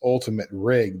creating this ultimate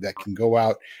rig that can go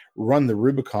out, run the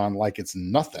Rubicon like it's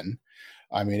nothing.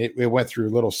 I mean, it went through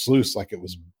Little Sluice like it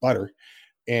was butter,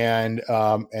 and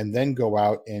then go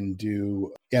out and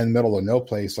do in the middle of no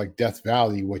place like Death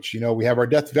Valley, which we have our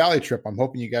Death Valley trip. I'm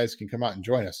hoping you guys can come out and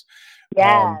join us.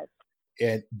 Yes.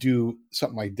 And do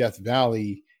something like Death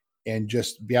Valley and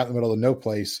just be out in the middle of no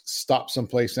place, stop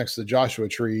someplace next to the Joshua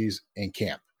trees and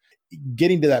camp.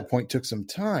 Getting to that point took some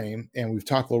time, and we've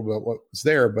talked a little bit about what was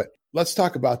there, but let's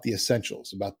talk about the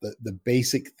essentials, about the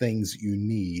basic things you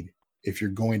need if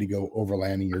you're going to go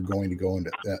overlanding, you're going to go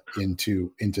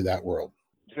into that world.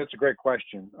 That's a great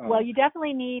question. Well, you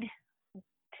definitely need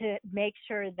to make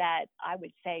sure that, I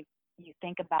would say, you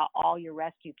think about all your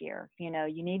rescue gear. You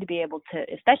need to be able to,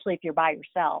 especially if you're by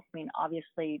yourself. I mean,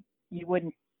 obviously you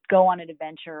wouldn't go on an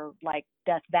adventure like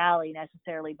Death Valley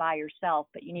necessarily by yourself,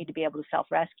 but you need to be able to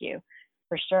self-rescue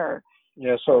for sure.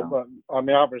 Yeah. So,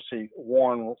 obviously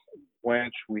worn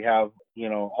winch, we have,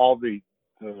 all the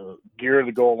gear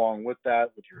to go along with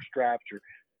that, with your straps,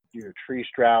 your tree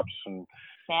straps and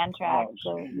sand tracks,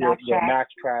 your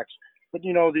max tracks. But,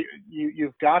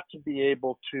 you've got to be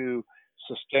able to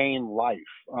sustain life,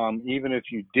 even if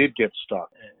you did get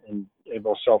stuck and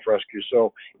able to self-rescue.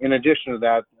 So in addition to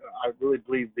that, I really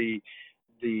believe the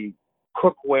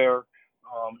cookware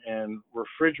and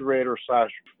refrigerator /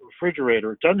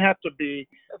 doesn't have to be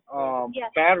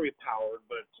battery powered,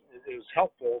 but it is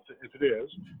helpful if it is,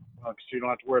 because you don't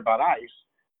have to worry about ice.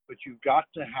 But you've got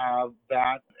to have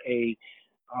that a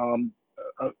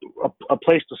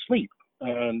place to sleep.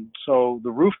 And so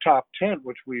the rooftop tent,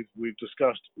 which we've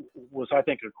discussed, was, I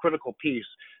think, a critical piece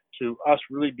to us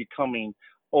really becoming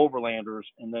overlanders,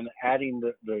 and then adding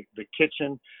the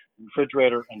kitchen,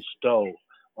 refrigerator, and stove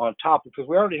on top, because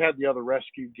we already had the other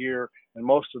rescue gear and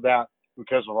most of that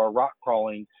because of our rock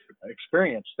crawling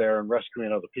experience there and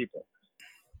rescuing other people.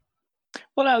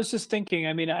 Well, I was just thinking,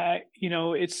 I mean,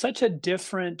 it's such a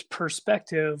different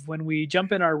perspective when we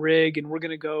jump in our rig and we're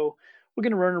going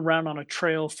to run around on a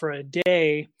trail for a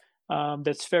day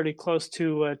that's fairly close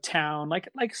to a town, like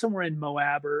somewhere in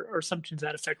Moab or something to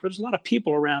that effect, where there's a lot of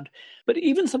people around. But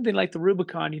even something like the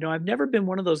Rubicon, I've never been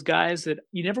one of those guys that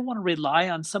you never want to rely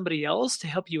on somebody else to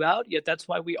help you out. Yet that's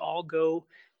why we all go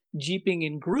jeeping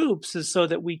in groups, is so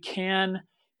that we can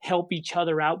help each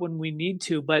other out when we need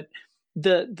to. But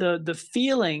the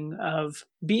feeling of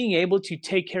being able to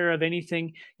take care of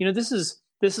anything, this is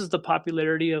the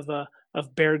popularity of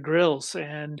Bear Grylls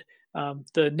and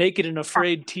the Naked and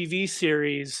Afraid TV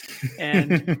series,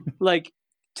 and like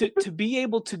to be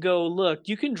able to go, look,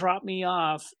 you can drop me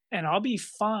off and I'll be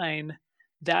fine.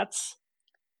 That's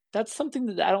that's something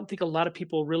that I don't think a lot of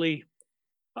people really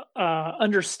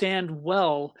understand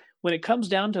well when it comes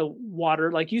down to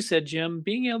water. Like you said, Jim,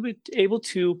 being able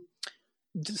to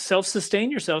self-sustain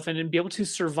yourself and be able to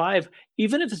survive,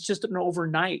 even if it's just an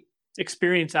overnight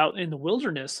experience out in the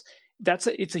wilderness,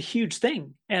 it's a huge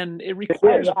thing, and it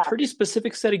requires a pretty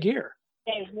specific set of gear.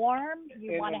 Stay warm.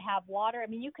 You want to have water. I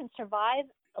mean, you can survive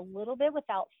a little bit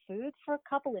without food for a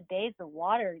couple of days. The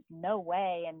water, no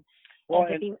way. And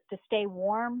to stay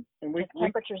warm, and if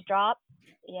temperatures drop,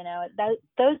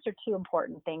 those are two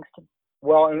important things to.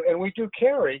 Well, and we do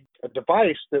carry a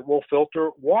device that will filter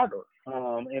water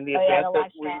in the event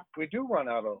that we do run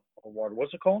out of water.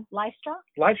 What's it called? Life straw.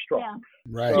 Life straw. Yeah.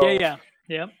 Right. So,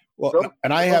 yeah. Well,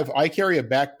 and I carry a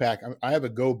backpack. I have a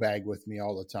go bag with me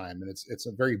all the time, and it's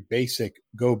a very basic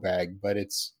go bag. But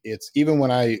it's even when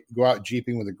I go out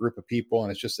jeeping with a group of people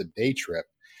and it's just a day trip.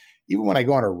 Even when I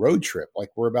go on a road trip, like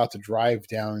we're about to drive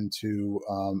down to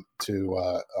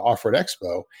Off-Road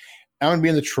Expo, I'm going to be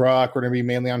in the truck. We're going to be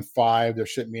mainly on 5. There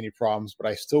shouldn't be any problems, but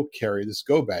I still carry this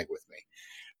go bag with me.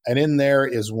 And in there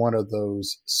is one of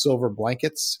those silver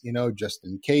blankets, just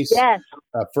in case. Yes.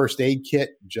 First aid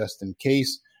kit, just in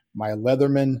case. My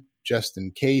Leatherman, just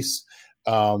in case.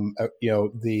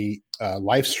 The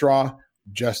life straw,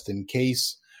 just in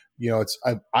case.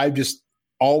 I've just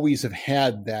always have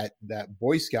had that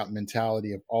Boy Scout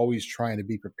mentality of always trying to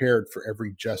be prepared for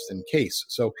every just in case.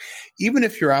 So even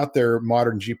if you're out there,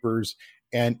 modern Jeepers,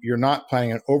 and you're not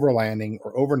planning on overlanding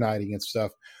or overnighting and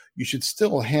stuff, you should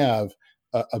still have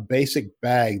a basic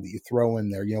bag that you throw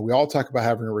in there. We all talk about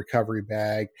having a recovery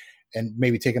bag and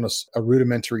maybe taking a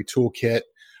rudimentary toolkit,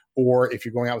 or if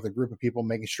you're going out with a group of people,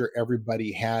 making sure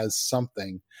everybody has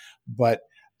something. But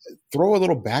throw a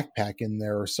little backpack in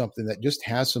there or something that just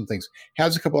has some things,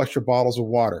 has a couple extra bottles of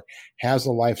water, has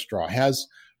a life straw, has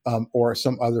or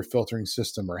some other filtering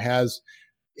system, or has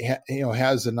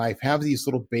a knife. Have these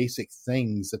little basic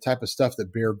things, the type of stuff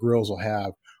that Bear Grylls will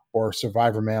have, or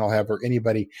Survivor Man will have, or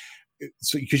anybody.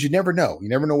 So because you never know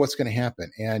what's going to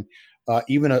happen. And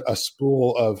even a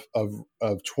spool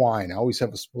of twine. I always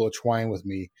have a spool of twine with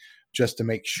me just to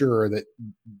make sure that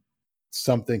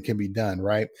something can be done,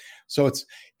 right? So it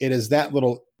is that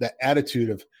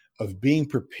attitude of being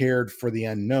prepared for the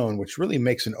unknown, which really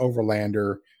makes an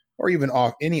overlander or even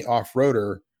any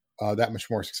off-roader that much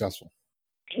more successful.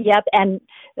 Yep, and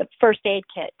the first aid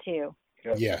kit too.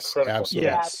 Yes, absolutely.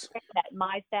 Yes. That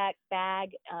MySac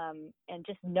bag, and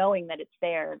just knowing that it's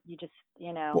there, you just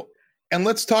Well, and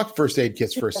let's talk first aid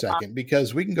kits for a second,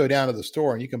 because we can go down to the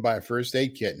store and you can buy a first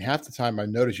aid kit, and half the time I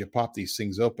notice you pop these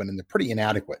things open and they're pretty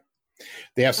inadequate.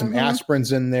 They have some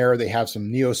aspirins in there. They have some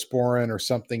Neosporin or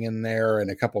something in there,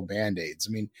 and a couple Band-Aids.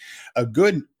 I mean, a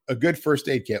good first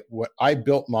aid kit. What I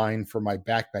built mine for my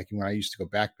backpacking when I used to go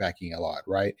backpacking a lot,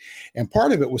 right? And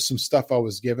part of it was some stuff I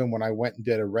was given when I went and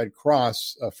did a Red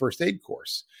Cross first aid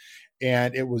course.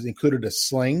 And it was included a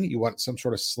sling. You want some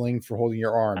sort of sling for holding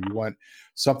your arm. You want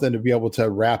something to be able to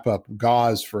wrap up,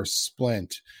 gauze for a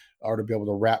splint, or to be able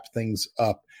to wrap things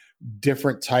up.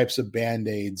 Different types of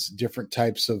Band-Aids, different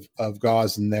types of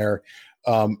gauze in there,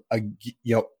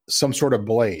 some sort of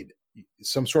blade,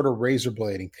 some sort of razor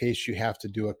blade in case you have to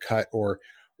do a cut or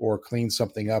clean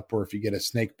something up, or if you get a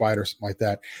snake bite or something like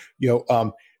that,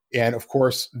 and of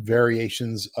course,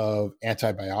 variations of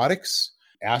antibiotics,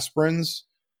 aspirins,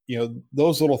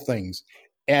 those little things.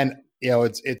 And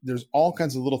there's all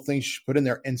kinds of little things you should put in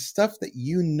there, and stuff that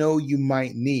you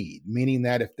might need, meaning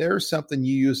that if there's something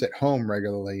you use at home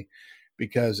regularly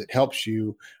because it helps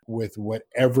you with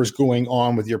whatever's going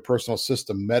on with your personal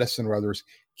system, medicine or others,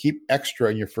 keep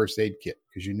extra in your first aid kit,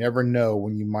 because you never know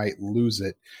when you might lose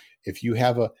it. If you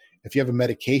have a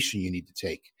medication you need to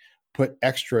take, put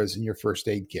extras in your first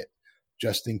aid kit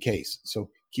just in case.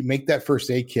 So make that first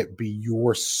aid kit be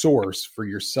your source for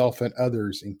yourself and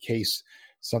others in case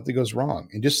something goes wrong.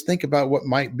 And just think about what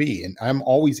might be. And I'm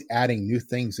always adding new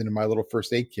things into my little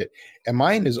first aid kit. And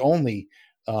mine is only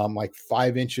like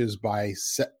 5 inches by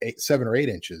 7 or 8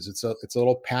 inches. It's a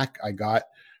little pack I got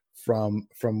from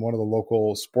one of the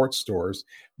local sports stores,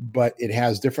 but it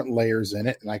has different layers in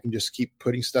it, and I can just keep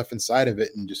putting stuff inside of it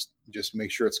and just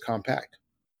make sure it's compact.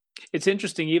 It's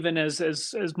interesting, even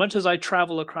as much as I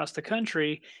travel across the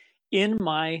country, in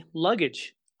my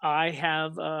luggage, I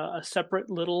have a separate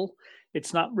little.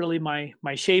 It's not really my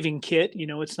shaving kit,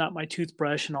 it's not my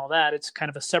toothbrush and all that. It's kind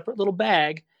of a separate little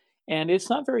bag, and it's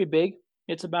not very big.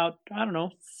 It's about,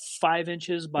 5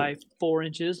 inches by 4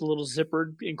 inches, a little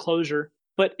zippered enclosure,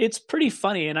 but it's pretty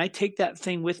funny. And I take that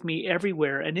thing with me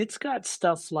everywhere, and it's got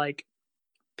stuff like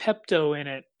Pepto in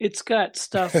it. It's got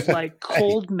stuff like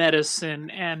cold medicine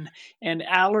and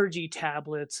allergy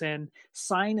tablets and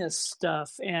sinus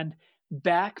stuff and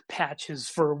back patches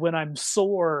for when I'm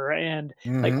sore and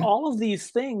like all of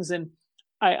these things. And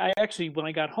I actually, when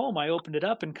I got home, I opened it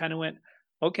up and kind of went,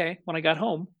 okay, when I got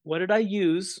home, what did I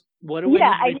use? What do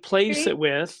I need to replace it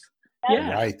with?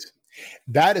 Yeah. Right.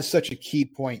 That is such a key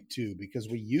point too, because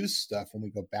we use stuff when we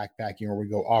go backpacking or we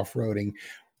go off-roading,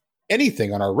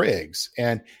 anything on our rigs,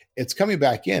 and it's coming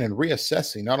back in and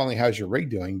reassessing not only how's your rig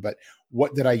doing, but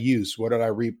what did I use? What did I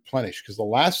replenish? Because the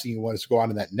last thing you want is to go on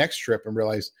to that next trip and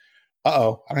realize,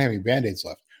 uh-oh, I don't have any Band-Aids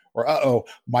left. Or, uh-oh,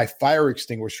 my fire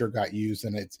extinguisher got used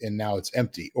and now it's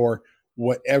empty. Or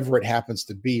whatever it happens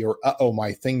to be. Or, uh-oh,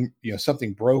 my thing,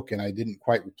 something broke and I didn't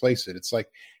quite replace it. It's like,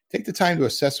 take the time to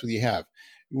assess what you have.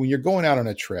 When you're going out on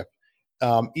a trip,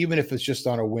 even if it's just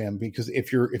on a whim, because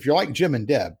if you're like Jim and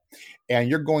Deb and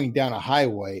you're going down a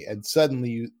highway and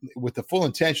suddenly with the full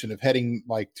intention of heading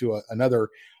like to another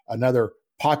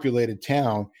populated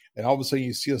town, and all of a sudden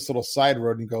you see this little side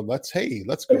road and go, let's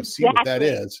go see what that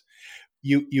is.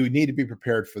 You need to be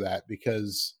prepared for that,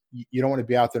 because you don't want to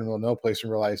be out there in the middle of no place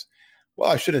and realize,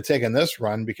 well, I should have taken this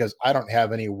run because I don't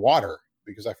have any water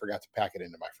because I forgot to pack it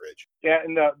into my fridge. Yeah,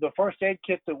 and the first aid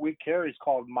kit that we carry is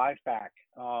called MyFac.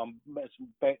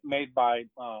 It's made by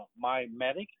My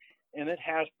Medic, and it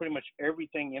has pretty much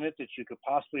everything in it that you could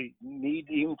possibly need,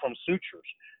 even from sutures.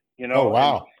 Oh,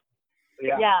 wow.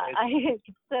 And, I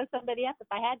could sew somebody up if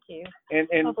I had to.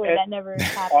 And hopefully that never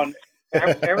happens.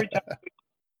 Every time,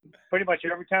 pretty much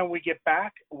every time we get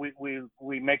back,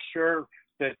 we make sure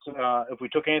that if we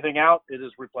took anything out, it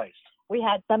is replaced. We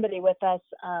had somebody with us.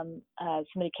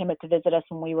 Somebody came up to visit us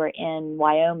when we were in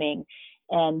Wyoming,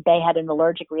 and they had an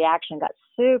allergic reaction, got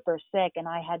super sick, and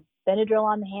I had Benadryl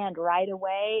on the hand right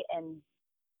away. And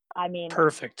I mean,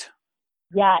 perfect.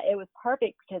 Yeah, it was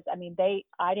perfect because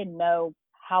I didn't know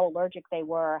how allergic they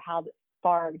were, how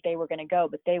far they were going to go,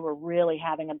 but they were really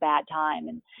having a bad time,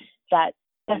 and that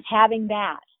just having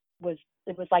that was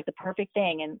like the perfect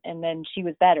thing, and then she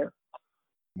was better.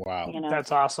 Wow,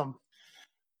 that's awesome.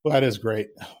 Well, that is great.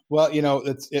 Well,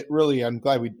 it really, I'm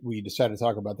glad we decided to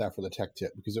talk about that for the tech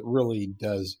tip, because it really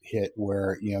does hit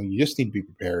where, you just need to be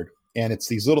prepared. And it's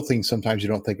these little things sometimes you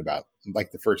don't think about,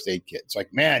 like the first aid kit. It's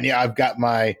like, man, yeah, I've got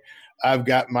my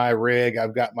rig,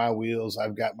 I've got my wheels,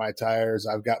 I've got my tires,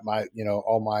 I've got my,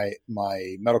 all my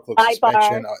medical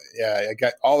suspension. Yeah, I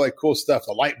got all that cool stuff.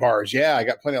 The light bars. Yeah, I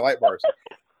got plenty of light bars,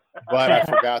 but I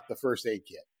forgot the first aid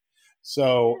kit.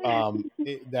 So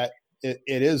it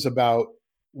is about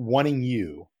wanting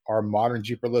you, our Modern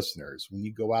Jeeper listeners, when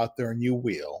you go out there and you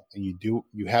wheel and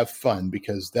you have fun,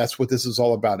 because that's what this is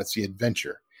all about. It's the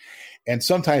adventure. And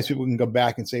sometimes people can go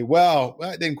back and say, well,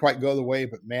 it didn't quite go the way,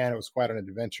 but man, it was quite an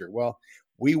adventure. Well,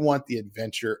 we want the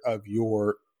adventure of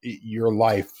your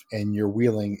life and your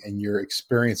wheeling and your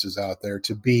experiences out there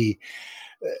to be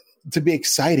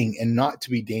exciting and not to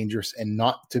be dangerous, and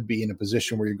not to be in a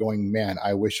position where you're going, man,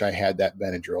 I wish I had that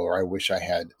Benadryl, or I wish I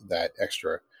had that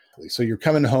extra. So you're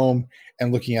coming home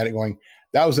and looking at it going,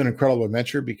 that was an incredible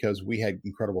adventure because we had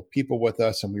incredible people with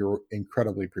us and we were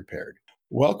incredibly prepared.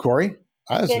 Well, Corey,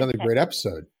 that was another great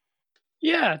episode.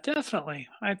 Yeah, definitely.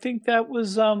 I think that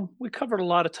was, we covered a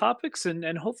lot of topics,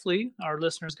 and hopefully our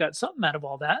listeners got something out of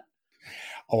all that.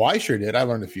 Oh, I sure did. I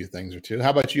learned a few things or two.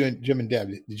 How about you and Jim and Deb?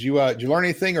 Did you learn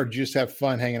anything, or did you just have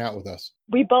fun hanging out with us?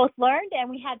 We both learned, and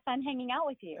we had fun hanging out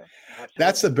with you.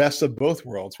 That's the best of both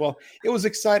worlds. Well, it was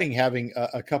exciting having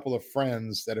a couple of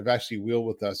friends that have actually wheeled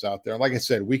with us out there. Like I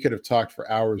said, we could have talked for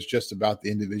hours just about the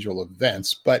individual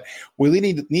events, but we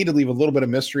need to leave a little bit of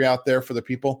mystery out there for the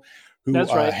people who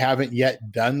haven't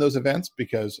yet done those events,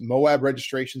 because Moab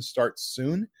registration starts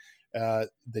soon.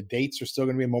 The dates are still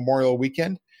going to be Memorial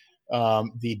Weekend.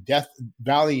 The Death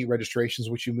Valley registrations,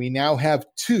 which we now have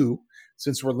 2,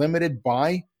 since we're limited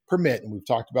by permit, and we've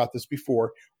talked about this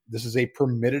before. This is a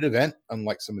permitted event,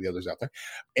 unlike some of the others out there,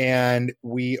 and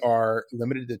we are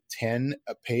limited to 10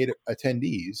 paid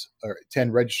attendees, or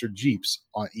 10 registered Jeeps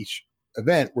on each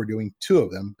event. We're doing 2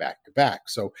 of them back to back.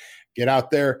 So get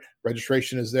out there.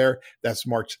 Registration is there. That's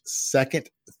March 2nd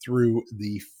through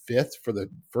the 5th for the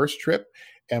first trip,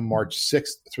 and March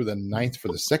 6th through the 9th for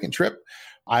the second trip.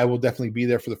 I will definitely be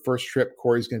there for the first trip.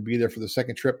 Corey's going to be there for the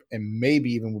second trip, and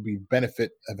maybe even will be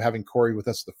benefit of having Corey with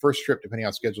us the first trip, depending on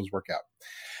how schedules work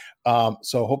out.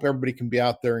 So hope everybody can be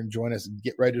out there and join us and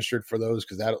get registered for those,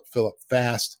 because that'll fill up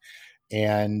fast.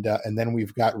 And then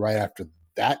we've got right after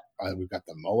that, we've got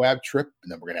the Moab trip,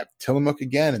 and then we're going to have Tillamook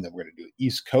again, and then we're going to do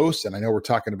East Coast. And I know we're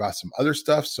talking about some other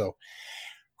stuff. So,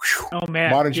 oh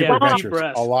man, Modern Jeep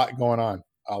Adventures, a lot going on.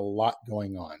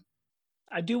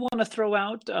 I do want to throw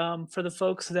out for the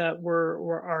folks that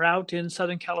are out in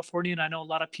Southern California, and I know a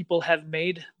lot of people have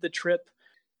made the trip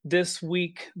this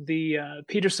week. The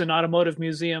Peterson Automotive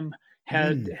Museum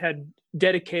had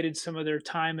dedicated some of their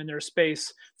time and their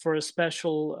space for a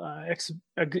special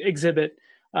exhibit,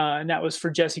 and that was for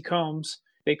Jesse Combs.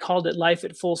 They called it Life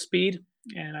at Full Speed,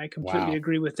 and I completely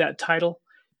agree with that title.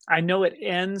 I know it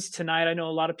ends tonight. I know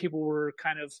a lot of people were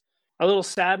kind of a little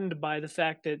saddened by the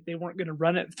fact that they weren't going to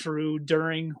run it through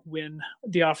during when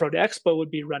the Off-Road Expo would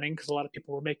be running, because a lot of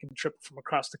people were making the trip from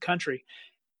across the country.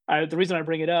 The reason I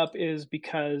bring it up is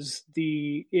because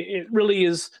it really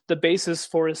is the basis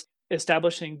for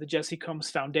establishing the Jesse Combs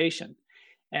Foundation.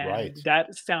 And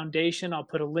that foundation, I'll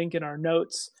put a link in our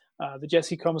notes. The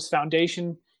Jesse Combs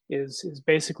Foundation is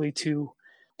basically to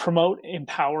promote,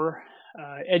 empower,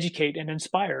 educate, and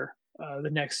inspire the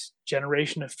next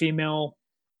generation of female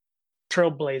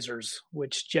trailblazers,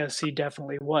 which Jesse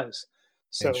definitely was.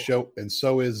 So and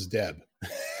so is Deb.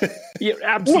 Yeah,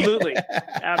 absolutely.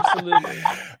 Absolutely.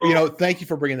 Thank you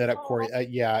for bringing that up, Corey.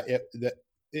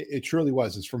 It truly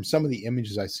was. It's from some of the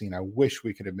images I've seen. I wish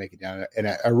we could have made it down, and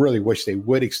I really wish they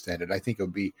would extend it. I think it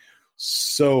would be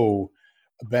so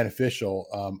beneficial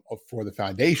for the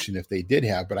foundation if they did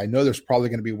have, but I know there's probably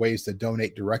going to be ways to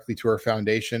donate directly to our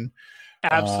foundation.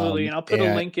 Absolutely. And I'll put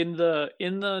a link in the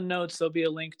notes. There'll be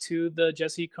a link to the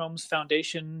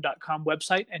jessecombsfoundation.com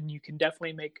website, and you can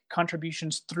definitely make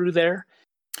contributions through there.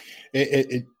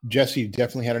 Jesse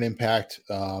definitely had an impact.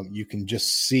 You can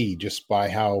just see just by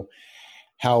how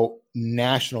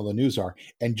national the news are.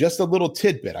 And just a little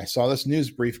tidbit, I saw this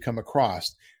news brief come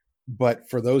across, but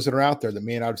for those that are out there that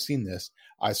may not have seen this,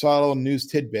 I saw a little news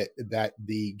tidbit that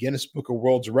the Guinness Book of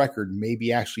World Record may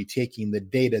be actually taking the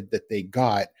data that they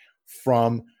got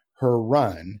from her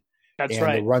run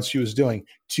the run she was doing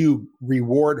to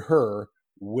reward her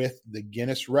with the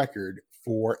Guinness record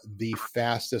for the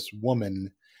fastest woman,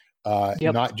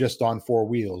 not just on four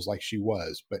wheels like she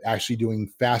was, but actually doing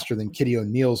faster than Kitty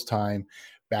O'Neill's time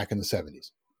back in the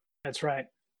 70s. That's right.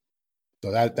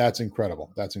 So that's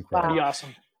incredible. That's incredible. Pretty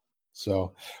awesome.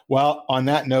 So, well, on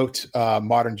that note,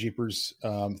 Modern Jeepers,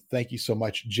 thank you so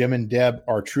much. Jim and Deb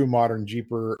are true Modern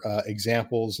Jeeper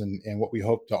examples and what we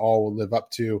hope to all will live up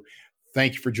to.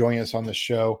 Thank you for joining us on the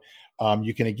show.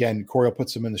 You can, again, Corey will put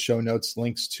some in the show notes,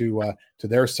 links to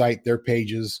their site, their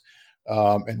pages,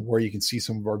 and where you can see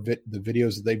some of the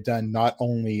videos that they've done, not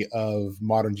only of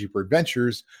Modern Jeeper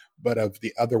Adventures, but of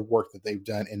the other work that they've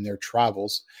done in their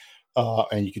travels.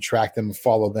 And you can track them,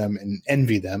 follow them, and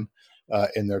envy them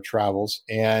in their travels.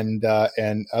 And other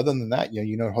than that,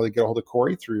 you know how to get a hold of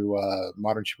Corey through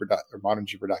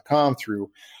ModernJeeper.com,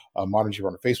 through Modern Jeeper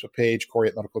on the Facebook page, Corey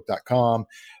at MetalClick.com,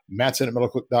 Mattson at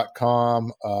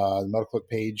MetalClick.com, the MetalClick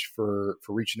page for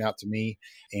reaching out to me.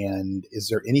 And is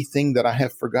there anything that I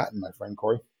have forgotten, my friend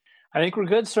Corey? I think we're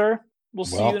good, sir. We'll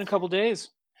see you in a couple of days.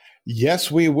 Yes,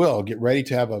 we will. Get ready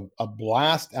to have a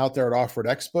blast out there at Off-Road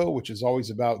Expo, which is always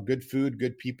about good food,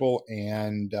 good people,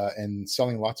 and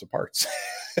selling lots of parts.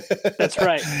 That's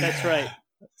right. That's right.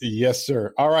 Yes,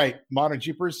 sir. All right, Modern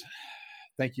Jeepers.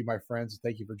 Thank you, my friends.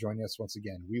 Thank you for joining us once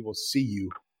again. We will see you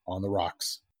on the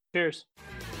rocks. Cheers.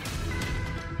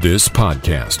 This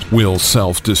podcast will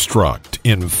self-destruct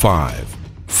in 5,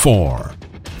 4,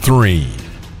 3,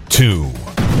 2,